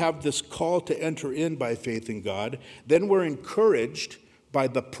first we have this call to enter in by faith in God. Then we're encouraged by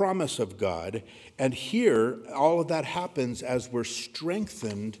the promise of God. And here, all of that happens as we're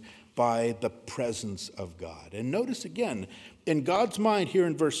strengthened by the presence of God. And notice again, in God's mind here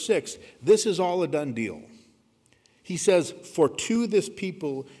in verse 6, this is all a done deal. He says, for to this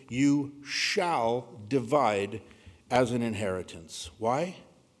people you shall divide as an inheritance. Why?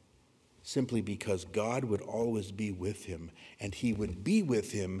 Simply because God would always be with him, and he would be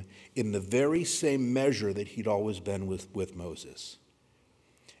with him in the very same measure that he'd always been with Moses.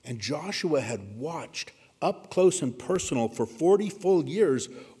 And Joshua had watched up close and personal for 40 full years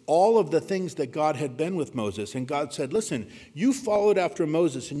all of the things that God had been with Moses. And God said, listen, you followed after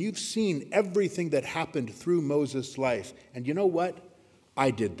Moses and you've seen everything that happened through Moses' life. And you know what?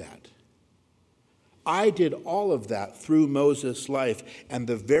 I did that. I did all of that through Moses' life. And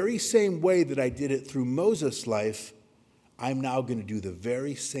the very same way that I did it through Moses' life, I'm now going to do the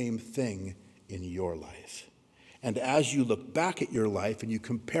very same thing in your life. And as you look back at your life and you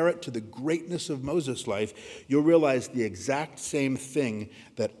compare it to the greatness of Moses' life, you'll realize the exact same thing,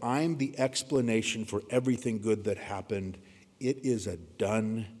 that I'm the explanation for everything good that happened. It is a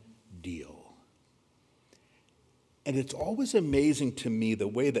done deal. And it's always amazing to me the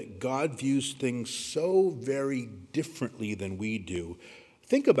way that God views things so very differently than we do.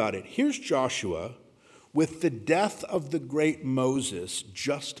 Think about it. Here's Joshua with the death of the great Moses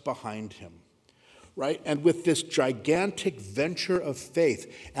just behind him. Right? And with this gigantic venture of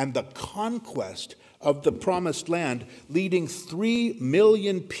faith and the conquest of the promised land, leading 3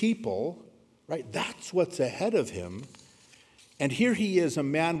 million people, right? That's what's ahead of him. And here he is, a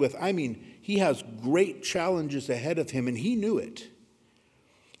man with, he has great challenges ahead of him, and he knew it.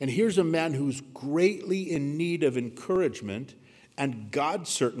 And here's a man who's greatly in need of encouragement, and God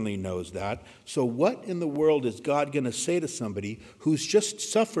certainly knows that. So what in the world is God going to say to somebody who's just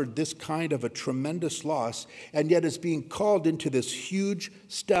suffered this kind of a tremendous loss and yet is being called into this huge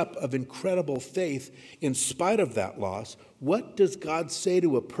step of incredible faith in spite of that loss? What does God say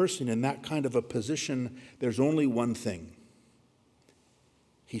to a person in that kind of a position? There's only one thing.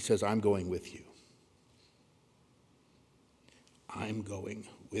 He says, I'm going with you. I'm going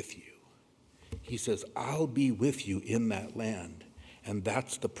with you. He says, I'll be with you in that land. And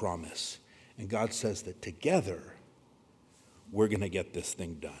that's the promise. And God says that together, we're going to get this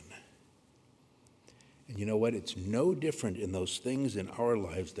thing done. And you know what? It's no different in those things in our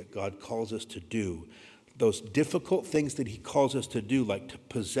lives that God calls us to do. Those difficult things that he calls us to do, like to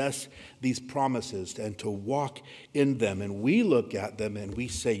possess these promises and to walk in them. And we look at them and we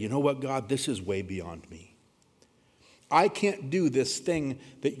say, you know what, God, this is way beyond me. I can't do this thing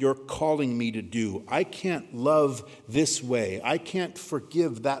that you're calling me to do. I can't love this way. I can't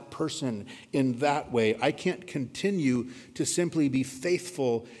forgive that person in that way. I can't continue to simply be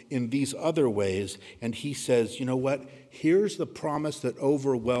faithful in these other ways. And he says, you know what? Here's the promise that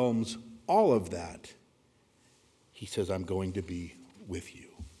overwhelms all of that. He says, I'm going to be with you.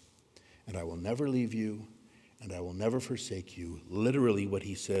 And I will never leave you, and I will never forsake you. Literally what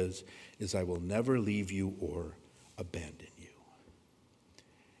he says is, I will never leave you or abandon you.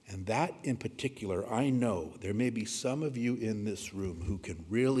 And that in particular, I know there may be some of you in this room who can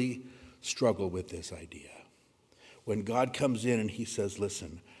really struggle with this idea. When God comes in and he says,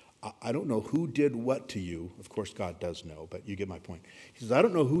 listen, I don't know who did what to you. Of course, God does know, but you get my point. He says, I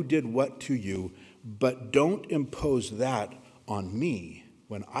don't know who did what to you, but don't impose that on me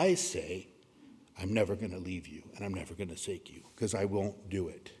when I say, I'm never going to leave you and I'm never going to forsake you, because I won't do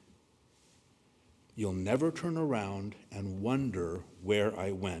it. You'll never turn around and wonder where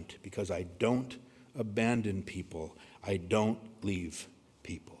I went, because I don't abandon people. I don't leave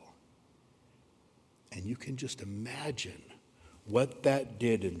people. And you can just imagine what that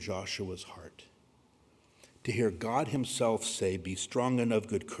did in Joshua's heart. To hear God himself say, be strong and of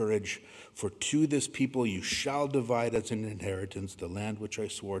good courage, for to this people you shall divide as an inheritance the land which I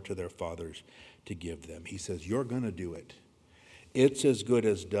swore to their fathers to give them. He says, you're going to do it. It's as good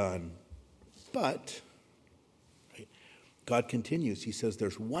as done. But right, God continues. He says,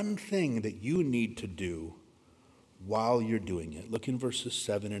 there's one thing that you need to do while you're doing it. Look in verses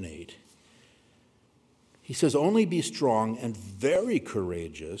 7 and 8. He says, only be strong and very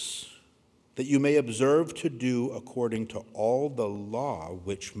courageous, that you may observe to do according to all the law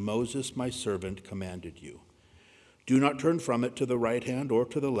which Moses my servant commanded you. Do not turn from it to the right hand or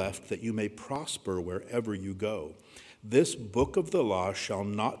to the left, that you may prosper wherever you go. This book of the law shall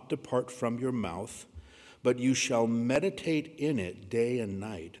not depart from your mouth, but you shall meditate in it day and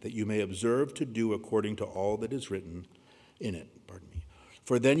night, that you may observe to do according to all that is written in it.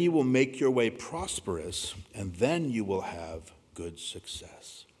 For then you will make your way prosperous, and then you will have good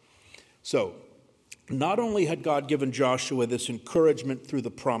success. So, not only had God given Joshua this encouragement through the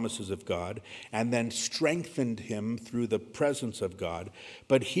promises of God, and then strengthened him through the presence of God,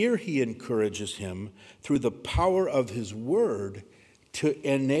 but here he encourages him through the power of his word to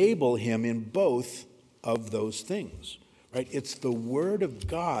enable him in both of those things. Right? It's the word of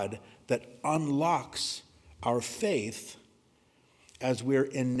God that unlocks our faith as we're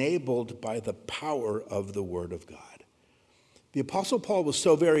enabled by the power of the word of God. The Apostle Paul was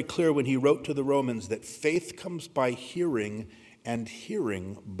so very clear when he wrote to the Romans that faith comes by hearing, and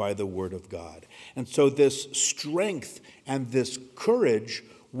hearing by the word of God. And so this strength and this courage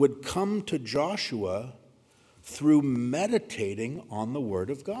would come to Joshua through meditating on the word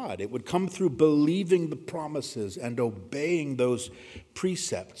of God. It would come through believing the promises and obeying those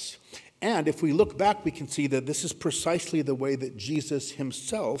precepts. And if we look back, we can see that this is precisely the way that Jesus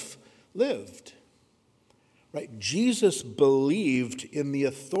himself lived. Right? Jesus believed in the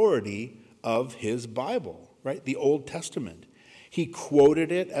authority of his Bible, right? The Old Testament. He quoted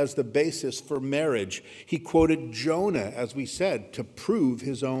it as the basis for marriage. He quoted Jonah, as we said, to prove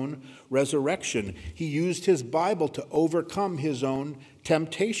his own resurrection. He used his Bible to overcome his own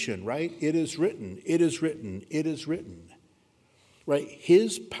temptation, right? It is written, it is written, it is written. Right?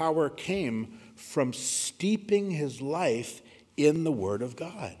 His power came from steeping his life in the Word of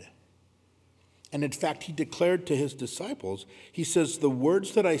God. And in fact, he declared to his disciples, he says, the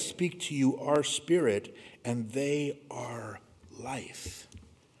words that I speak to you are spirit, and they are life.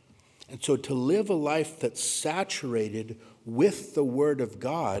 And so to live a life that's saturated with the Word of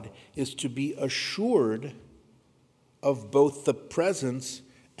God is to be assured of both the presence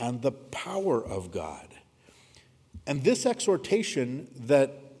and the power of God. And this exhortation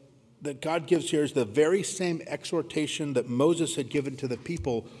that God gives here is the very same exhortation that Moses had given to the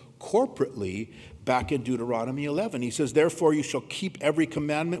people corporately back in Deuteronomy 11. He says, therefore you shall keep every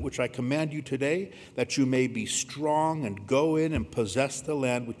commandment which I command you today, that you may be strong and go in and possess the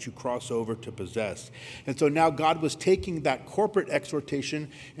land which you cross over to possess. And so now God was taking that corporate exhortation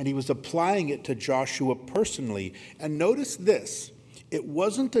and he was applying it to Joshua personally. And notice this. It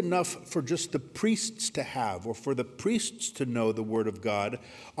wasn't enough for just the priests to have or for the priests to know the word of God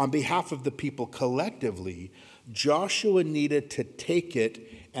on behalf of the people collectively. Joshua needed to take it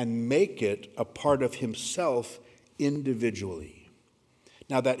and make it a part of himself individually.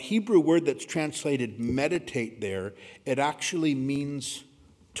 Now, that Hebrew word that's translated meditate there, it actually means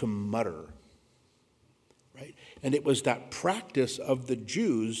to mutter, right? And it was that practice of the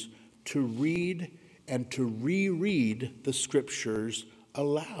Jews to read and to reread the scriptures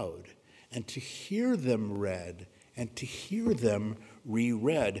aloud, and to hear them read, and to hear them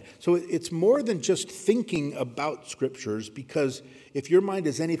reread. So it's more than just thinking about scriptures, because if your mind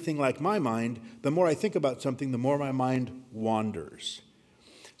is anything like my mind, the more I think about something, the more my mind wanders.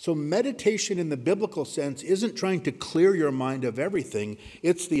 So meditation in the biblical sense isn't trying to clear your mind of everything.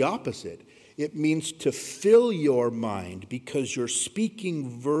 It's the opposite. It means to fill your mind because you're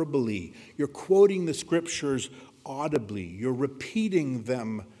speaking verbally. You're quoting the scriptures audibly. You're repeating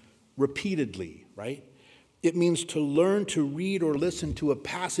them repeatedly, right? It means to learn to read or listen to a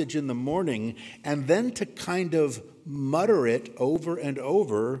passage in the morning and then to kind of mutter it over and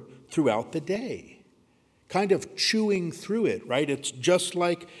over throughout the day. Kind of chewing through it, right? It's just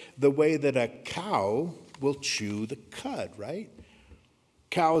like the way that a cow will chew the cud, right?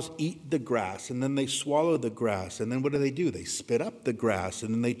 Cows eat the grass, and then they swallow the grass, and then what do? They spit up the grass,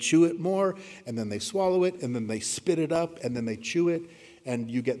 and then they chew it more, and then they swallow it, and then they spit it up, and then they chew it,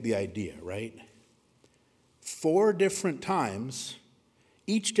 and you get the idea, right? 4 different times,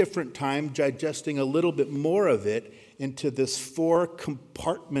 each different time digesting a little bit more of it into this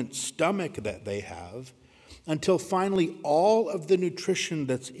 4-compartment stomach that they have, until finally all of the nutrition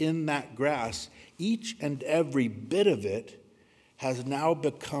that's in that grass, each and every bit of it, has now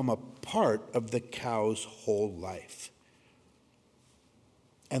become a part of the cow's whole life.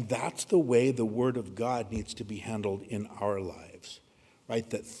 And that's the way the Word of God needs to be handled in our lives, right?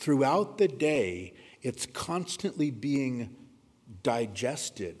 That throughout the day, it's constantly being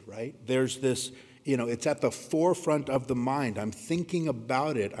digested, right? There's this it's at the forefront of the mind. I'm thinking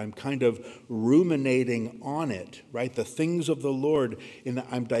about it. I'm kind of ruminating on it, right? The things of the Lord, and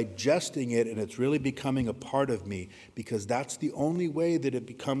I'm digesting it, and it's really becoming a part of me, because that's the only way that it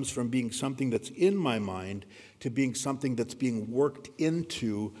becomes from being something that's in my mind to being something that's being worked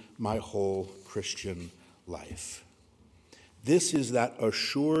into my whole Christian life. This is that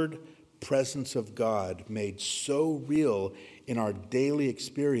assured presence of God made so real in our daily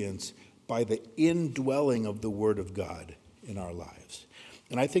experience by the indwelling of the Word of God in our lives.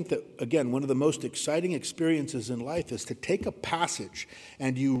 And I think that, again, one of the most exciting experiences in life is to take a passage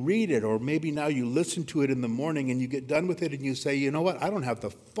and you read it, or maybe now you listen to it in the morning and you get done with it and you say, you know what, I don't have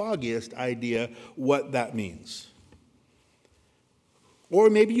the foggiest idea what that means. Or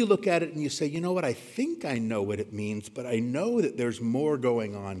maybe you look at it and you say, you know what, I think I know what it means, but I know that there's more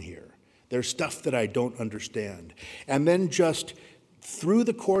going on here. There's stuff that I don't understand. And then just through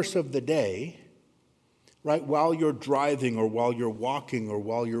the course of the day, right, while you're driving or while you're walking or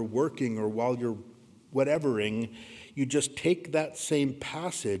while you're working or while you're whatevering, you just take that same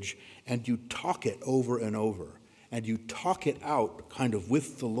passage and you talk it over and over. And you talk it out kind of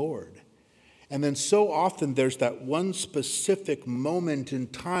with the Lord. And then so often there's that one specific moment in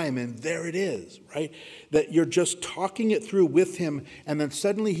time, and there it is, right? That you're just talking it through with him, and then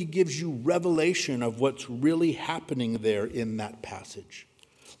suddenly he gives you revelation of what's really happening there in that passage.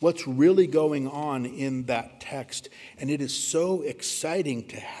 What's really going on in that text. And it is so exciting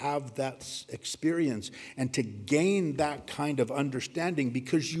to have that experience and to gain that kind of understanding,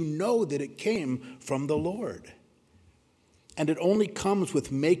 because you know that it came from the Lord. And it only comes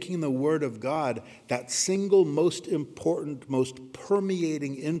with making the Word of God that single most important, most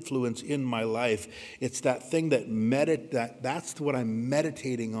permeating influence in my life. It's that thing that's what I'm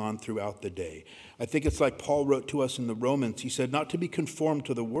meditating on throughout the day. I think it's like Paul wrote to us in the Romans. He said, not to be conformed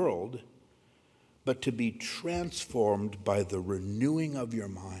to the world, but to be transformed by the renewing of your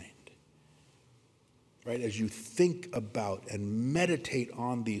mind. Right? As you think about and meditate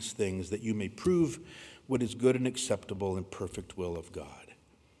on these things, that you may prove what is good and acceptable and perfect will of God.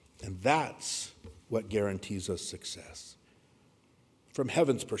 And that's what guarantees us success. From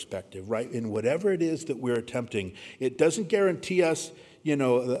heaven's perspective, right? In whatever it is that we're attempting, it doesn't guarantee us,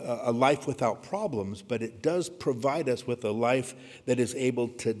 a life without problems, but it does provide us with a life that is able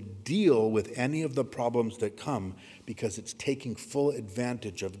to deal with any of the problems that come, because it's taking full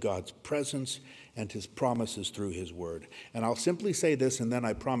advantage of God's presence and his promises through his word. And I'll simply say this, and then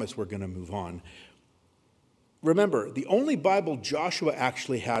I promise we're going to move on. Remember, the only Bible Joshua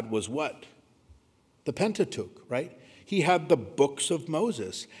actually had was what? The Pentateuch, right? He had the books of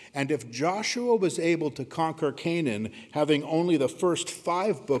Moses. And if Joshua was able to conquer Canaan having only the first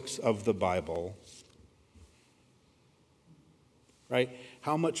 5 books of the Bible, right,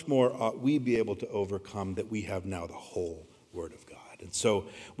 how much more ought we be able to overcome that we have now the whole Word of God? And so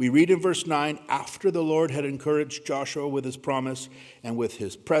we read in verse 9, after the Lord had encouraged Joshua with his promise and with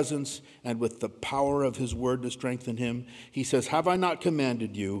his presence and with the power of his word to strengthen him, he says, have I not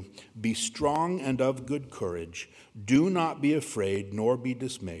commanded you, be strong and of good courage. Do not be afraid nor be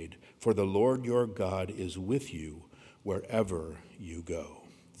dismayed, for the Lord your God is with you wherever you go.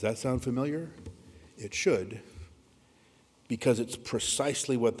 Does that sound familiar? It should, because it's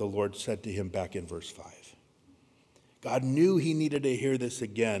precisely what the Lord said to him back in verse 5. God knew he needed to hear this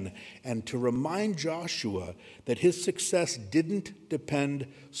again, and to remind Joshua that his success didn't depend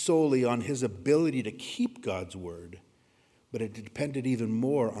solely on his ability to keep God's word, but it depended even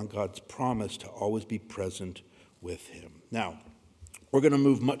more on God's promise to always be present with him. Now, we're going to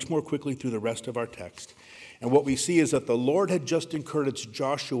move much more quickly through the rest of our text. And what we see is that the Lord had just encouraged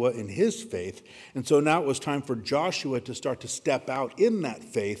Joshua in his faith. And so now it was time for Joshua to start to step out in that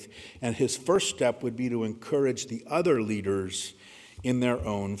faith. And his first step would be to encourage the other leaders in their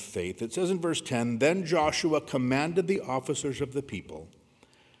own faith. It says in verse 10, then Joshua commanded the officers of the people,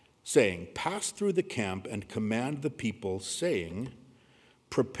 saying, pass through the camp and command the people, saying,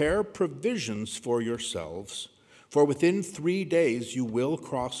 prepare provisions for yourselves, for within 3 days you will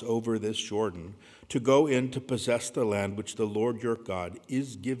cross over this Jordan to go in to possess the land which the Lord your God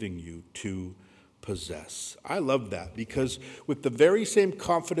is giving you to possess. I love that, because with the very same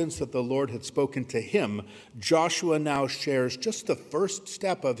confidence that the Lord had spoken to him, Joshua now shares just the first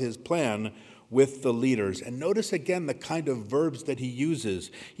step of his plan with the leaders. And notice again the kind of verbs that he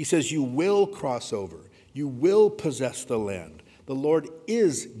uses. He says, you will cross over. You will possess the land. The Lord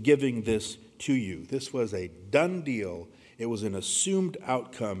is giving this to you. This was a done deal. It was an assumed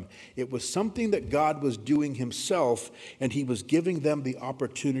outcome. It was something that God was doing himself, and he was giving them the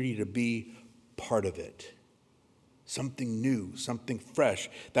opportunity to be part of it. something new, something fresh.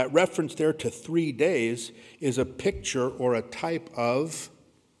 That reference there to 3 days is a picture or a type of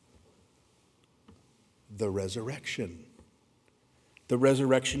the resurrection. The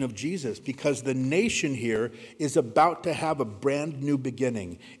resurrection of Jesus, because the nation here is about to have a brand new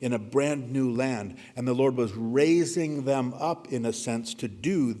beginning in a brand new land, and the Lord was raising them up, in a sense, to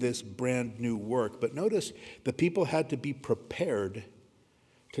do this brand new work. But notice, the people had to be prepared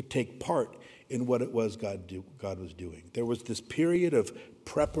to take part in what it was God was doing. There was this period of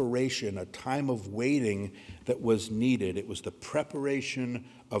preparation, a time of waiting that was needed. It was the preparation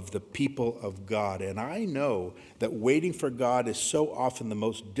of the people of God. And I know that waiting for God is so often the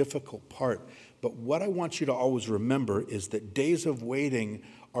most difficult part. But what I want you to always remember is that days of waiting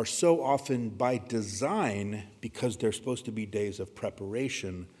are so often by design, because they're supposed to be days of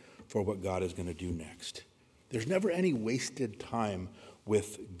preparation for what God is going to do next. There's never any wasted time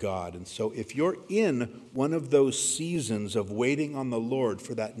with God. And so if you're in one of those seasons of waiting on the Lord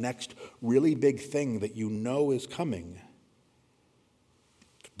for that next really big thing that you know is coming,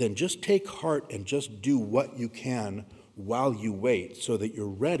 then just take heart and just do what you can while you wait, so that you're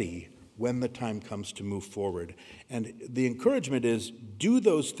ready when the time comes to move forward. And the encouragement is, do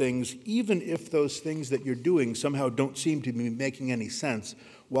those things even if those things that you're doing somehow don't seem to be making any sense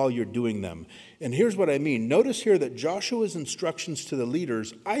while you're doing them. And here's what I mean. Notice here that Joshua's instructions to the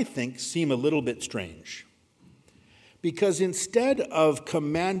leaders, I think, seem a little bit strange. Because instead of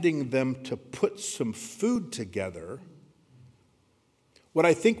commanding them to put some food together, what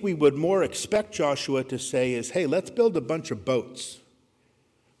I think we would more expect Joshua to say is, hey, let's build a bunch of boats.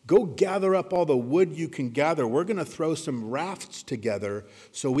 Go gather up all the wood you can gather. We're going to throw some rafts together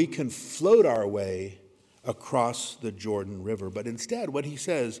so we can float our way across the Jordan River. But instead, what he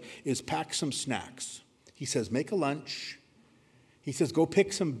says is pack some snacks. He says, make a lunch. He says, go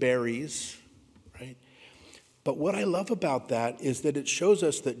pick some berries, right? But what I love about that is that it shows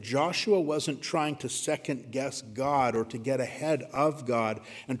us that Joshua wasn't trying to second guess God or to get ahead of God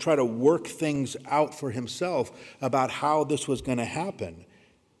and try to work things out for himself about how this was going to happen,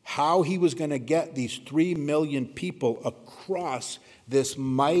 how he was going to get these 3 million people across this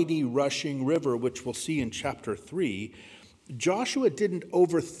mighty rushing river, which we'll see in chapter 3. Joshua didn't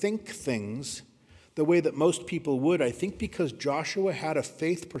overthink things the way that most people would, I think because Joshua had a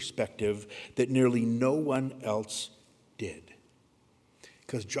faith perspective that nearly no one else did.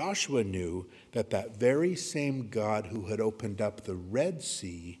 Because Joshua knew that that very same God who had opened up the Red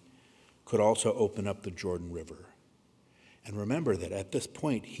Sea could also open up the Jordan River. And remember that at this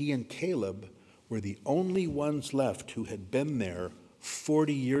point, he and Caleb were the only ones left who had been there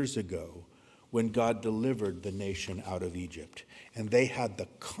 40 years ago when God delivered the nation out of Egypt. And they had the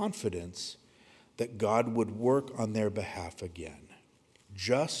confidence that God would work on their behalf again.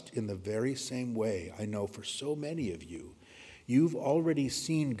 Just in the very same way, I know for so many of you, you've already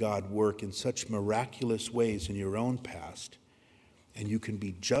seen God work in such miraculous ways in your own past, and you can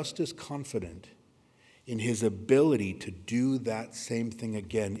be just as confident in his ability to do that same thing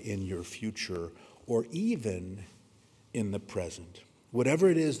again in your future, or even in the present, whatever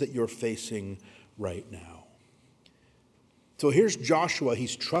it is that you're facing right now. So here's Joshua.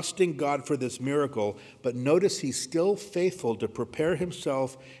 He's trusting God for this miracle, but notice he's still faithful to prepare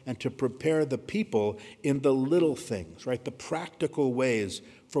himself and to prepare the people in the little things, right? The practical ways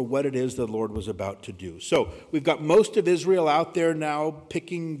for what it is the Lord was about to do. So we've got most of Israel out there now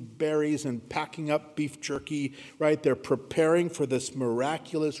picking berries and packing up beef jerky, right? They're preparing for this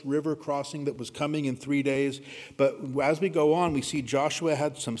miraculous river crossing that was coming in 3 days. But as we go on, we see Joshua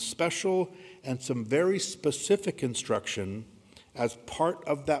had some special and some very specific instruction as part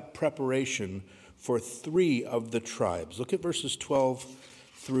of that preparation for 3 of the tribes. Look at verses 12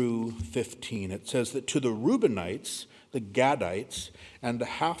 through 15. It says that to the Reubenites, the Gadites, and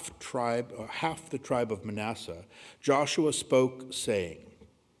half the tribe of Manasseh, Joshua spoke, saying,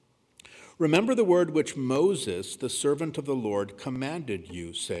 remember the word which Moses, the servant of the Lord, commanded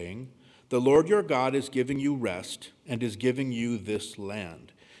you, saying, the Lord your God is giving you rest and is giving you this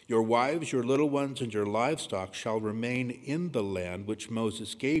land. Your wives, your little ones, and your livestock shall remain in the land which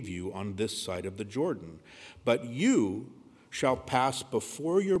Moses gave you on this side of the Jordan. But you shall pass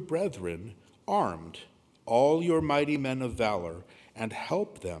before your brethren armed, all your mighty men of valor, and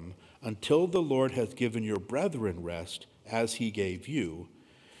help them until the Lord has given your brethren rest as he gave you.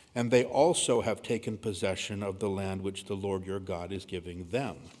 And they also have taken possession of the land which the Lord your God is giving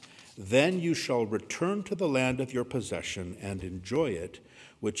them. Then you shall return to the land of your possession and enjoy it,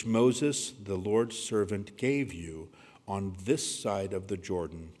 which Moses, the Lord's servant, gave you on this side of the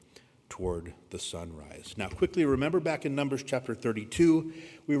Jordan toward the sunrise. Now, quickly remember back in Numbers chapter 32,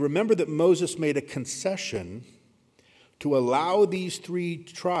 we remember that Moses made a concession to allow these three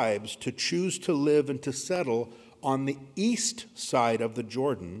tribes to choose to live and to settle on the east side of the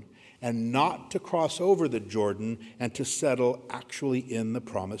Jordan and not to cross over the Jordan and to settle actually in the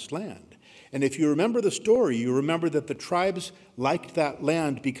promised land. And if you remember the story, you remember that the tribes liked that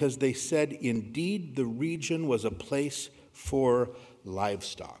land because they said, indeed, the region was a place for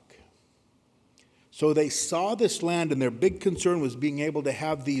livestock. So they saw this land, and their big concern was being able to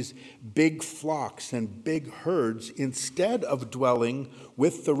have these big flocks and big herds instead of dwelling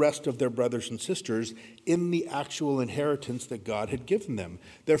with the rest of their brothers and sisters in the actual inheritance that God had given them.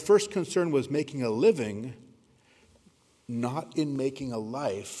 Their first concern was making a living, not in making a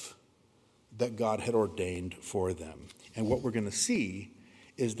life that God had ordained for them. And what we're going to see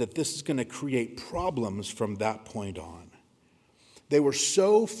is that this is going to create problems from that point on. They were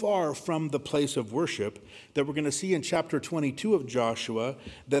so far from the place of worship that we're going to see in chapter 22 of Joshua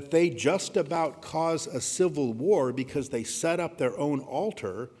that they just about cause a civil war because they set up their own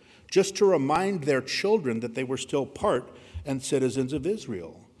altar just to remind their children that they were still part and citizens of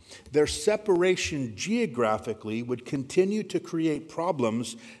Israel. Their separation geographically would continue to create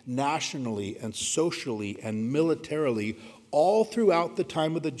problems nationally and socially and militarily all throughout the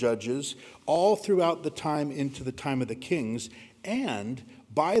time of the judges, all throughout the time into the time of the kings. And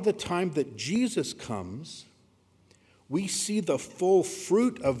by the time that Jesus comes, we see the full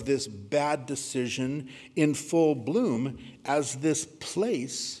fruit of this bad decision in full bloom as this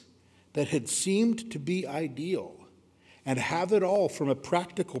place that had seemed to be ideal and have it all from a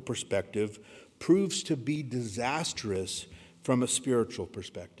practical perspective proves to be disastrous from a spiritual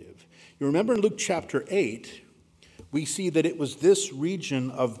perspective. You remember in Luke chapter 8, we see that it was this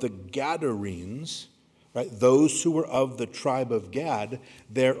region of the Gadarenes, right, those who were of the tribe of Gad,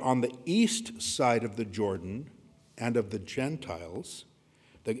 there on the east side of the Jordan and of the Gentiles,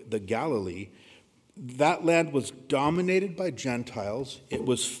 the Galilee. That land was dominated by Gentiles. It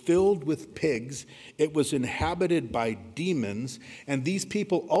was filled with pigs. It was inhabited by demons. And these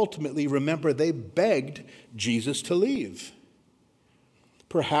people ultimately, remember, they begged Jesus to leave.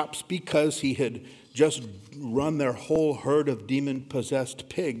 Perhaps because he had just run their whole herd of demon-possessed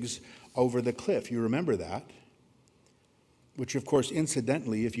pigs over the cliff. You remember that? Which, of course,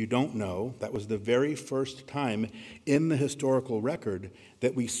 incidentally, if you don't know, that was the very first time in the historical record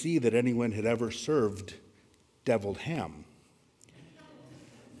that we see that anyone had ever served deviled ham.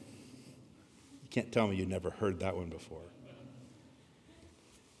 You can't tell me you never heard that one before.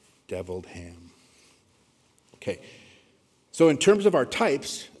 Deviled ham. Okay, so in terms of our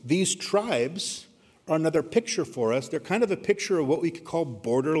types, these tribes are another picture for us. They're kind of a picture of what we could call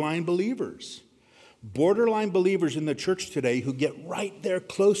borderline believers. Borderline believers in the church today who get right there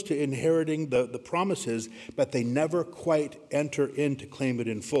close to inheriting the promises, but they never quite enter in to claim it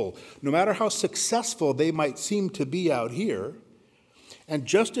in full. No matter how successful they might seem to be out here, and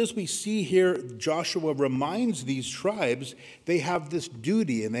just as we see here, Joshua reminds these tribes, they have this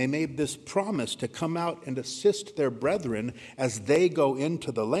duty and they made this promise to come out and assist their brethren as they go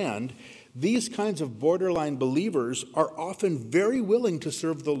into the land. These kinds of borderline believers are often very willing to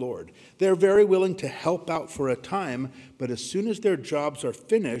serve the Lord. They're very willing to help out for a time, but as soon as their jobs are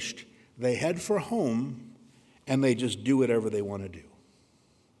finished, they head for home and they just do whatever they want to do.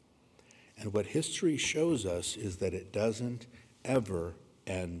 And what history shows us is that it doesn't ever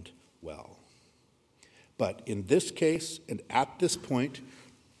end well. But in this case, and at this point,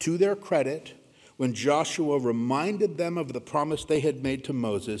 to their credit, when Joshua reminded them of the promise they had made to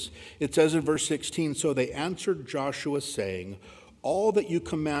Moses, it says in verse 16, "So they answered Joshua, saying, 'All that you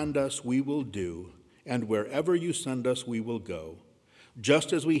command us we will do, and wherever you send us we will go.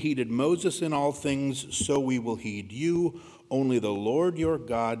 Just as we heeded Moses in all things, so we will heed you. Only the Lord your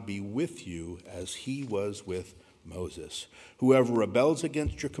God be with you as he was with Moses. Whoever rebels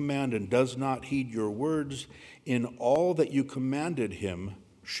against your command and does not heed your words in all that you commanded him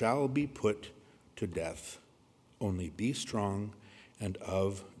shall be put to death. Only be strong and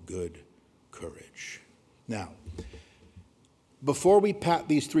of good courage.'" Now, before we pat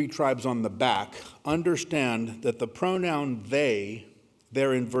these three tribes on the back, understand that the pronoun they,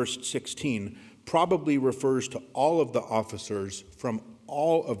 there in verse 16, probably refers to all of the officers from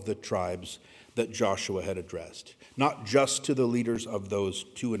all of the tribes that Joshua had addressed, not just to the leaders of those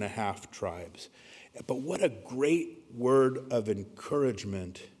 2.5 tribes. But what a great word of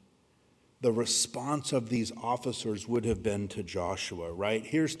encouragement the response of these officers would have been to Joshua, right?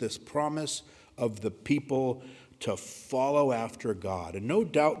 Here's this promise of the people to follow after God. And no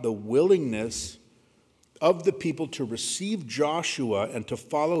doubt the willingness of the people to receive Joshua and to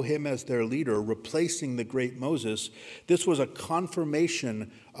follow him as their leader, replacing the great Moses, this was a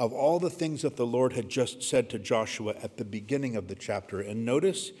confirmation of all the things that the Lord had just said to Joshua at the beginning of the chapter. And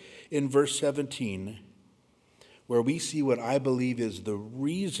notice in verse 17, where we see what I believe is the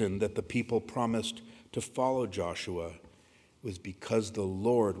reason that the people promised to follow Joshua was because the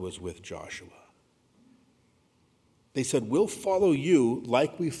Lord was with Joshua. They said, we'll follow you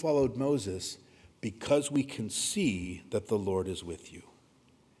like we followed Moses because we can see that the Lord is with you.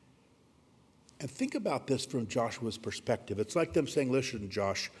 And think about this from Joshua's perspective. It's like them saying, listen,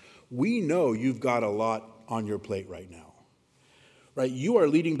 Josh, we know you've got a lot on your plate right now. Right? You are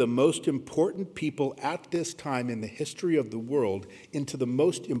leading the most important people at this time in the history of the world into the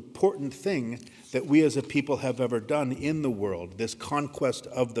most important thing that we as a people have ever done in the world, this conquest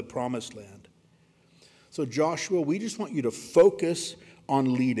of the promised land. So Joshua, we just want you to focus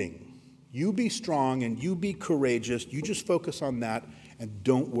on leading. You be strong and you be courageous. You just focus on that and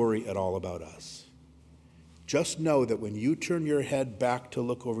don't worry at all about us. Just know that when you turn your head back to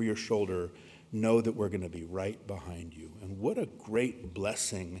look over your shoulder, know that we're going to be right behind you. And what a great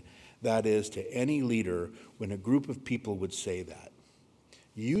blessing that is to any leader when a group of people would say that.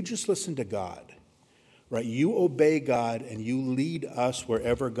 You just listen to God, right? You obey God and you lead us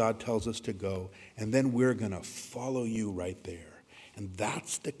wherever God tells us to go, and then we're going to follow you right there. And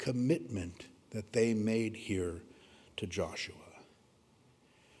that's the commitment that they made here to Joshua.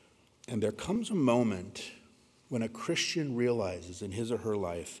 And there comes a moment when a Christian realizes in his or her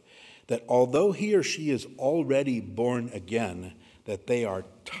life that although he or she is already born again, that they are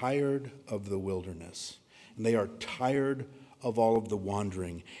tired of the wilderness, and they are tired of all of the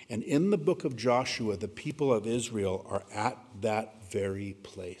wandering. And in the book of Joshua, the people of Israel are at that very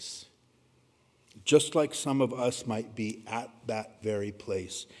place. Just like some of us might be at that very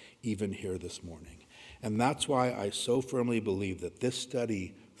place even here this morning. And that's why I so firmly believe that this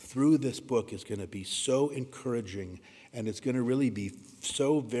study through this book is going to be so encouraging, and it's going to really be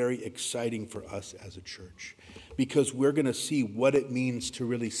so very exciting for us as a church, because we're going to see what it means to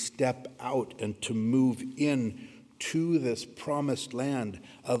really step out and to move in to this promised land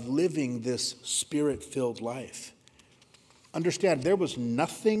of living this spirit-filled life. Understand, there was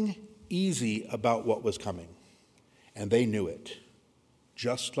nothing easy about what was coming, and they knew it,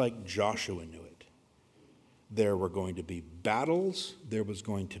 just like Joshua knew it. There were going to be battles, there was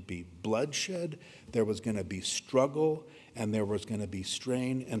going to be bloodshed, there was going to be struggle, and there was going to be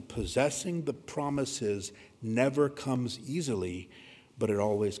strain. And possessing the promises never comes easily, but it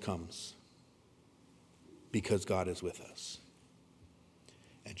always comes because God is with us.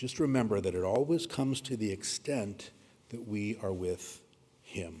 And just remember that it always comes to the extent that we are with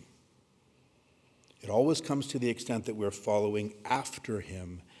Him. It always comes to the extent that we're following after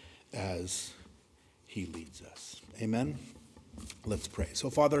Him as He leads us. Amen? Let's pray. So,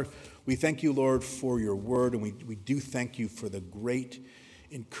 Father, we thank you, Lord, for your word, and we do thank you for the great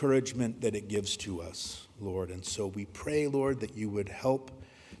encouragement that it gives to us, Lord. And so we pray, Lord, that you would help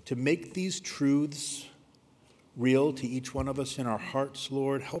to make these truths real to each one of us in our hearts,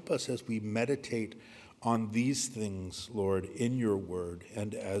 Lord. Help us as we meditate on these things, Lord, in your word,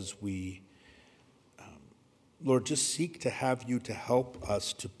 and as we Lord, just seek to have you to help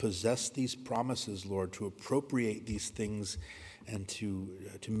us to possess these promises, Lord, to appropriate these things and to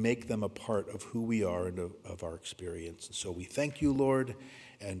make them a part of who we are and of our experience. And so we thank you, Lord,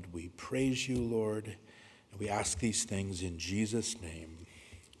 and we praise you, Lord, and we ask these things in Jesus' name.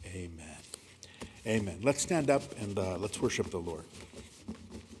 Amen. Amen. Let's stand up and let's worship the Lord.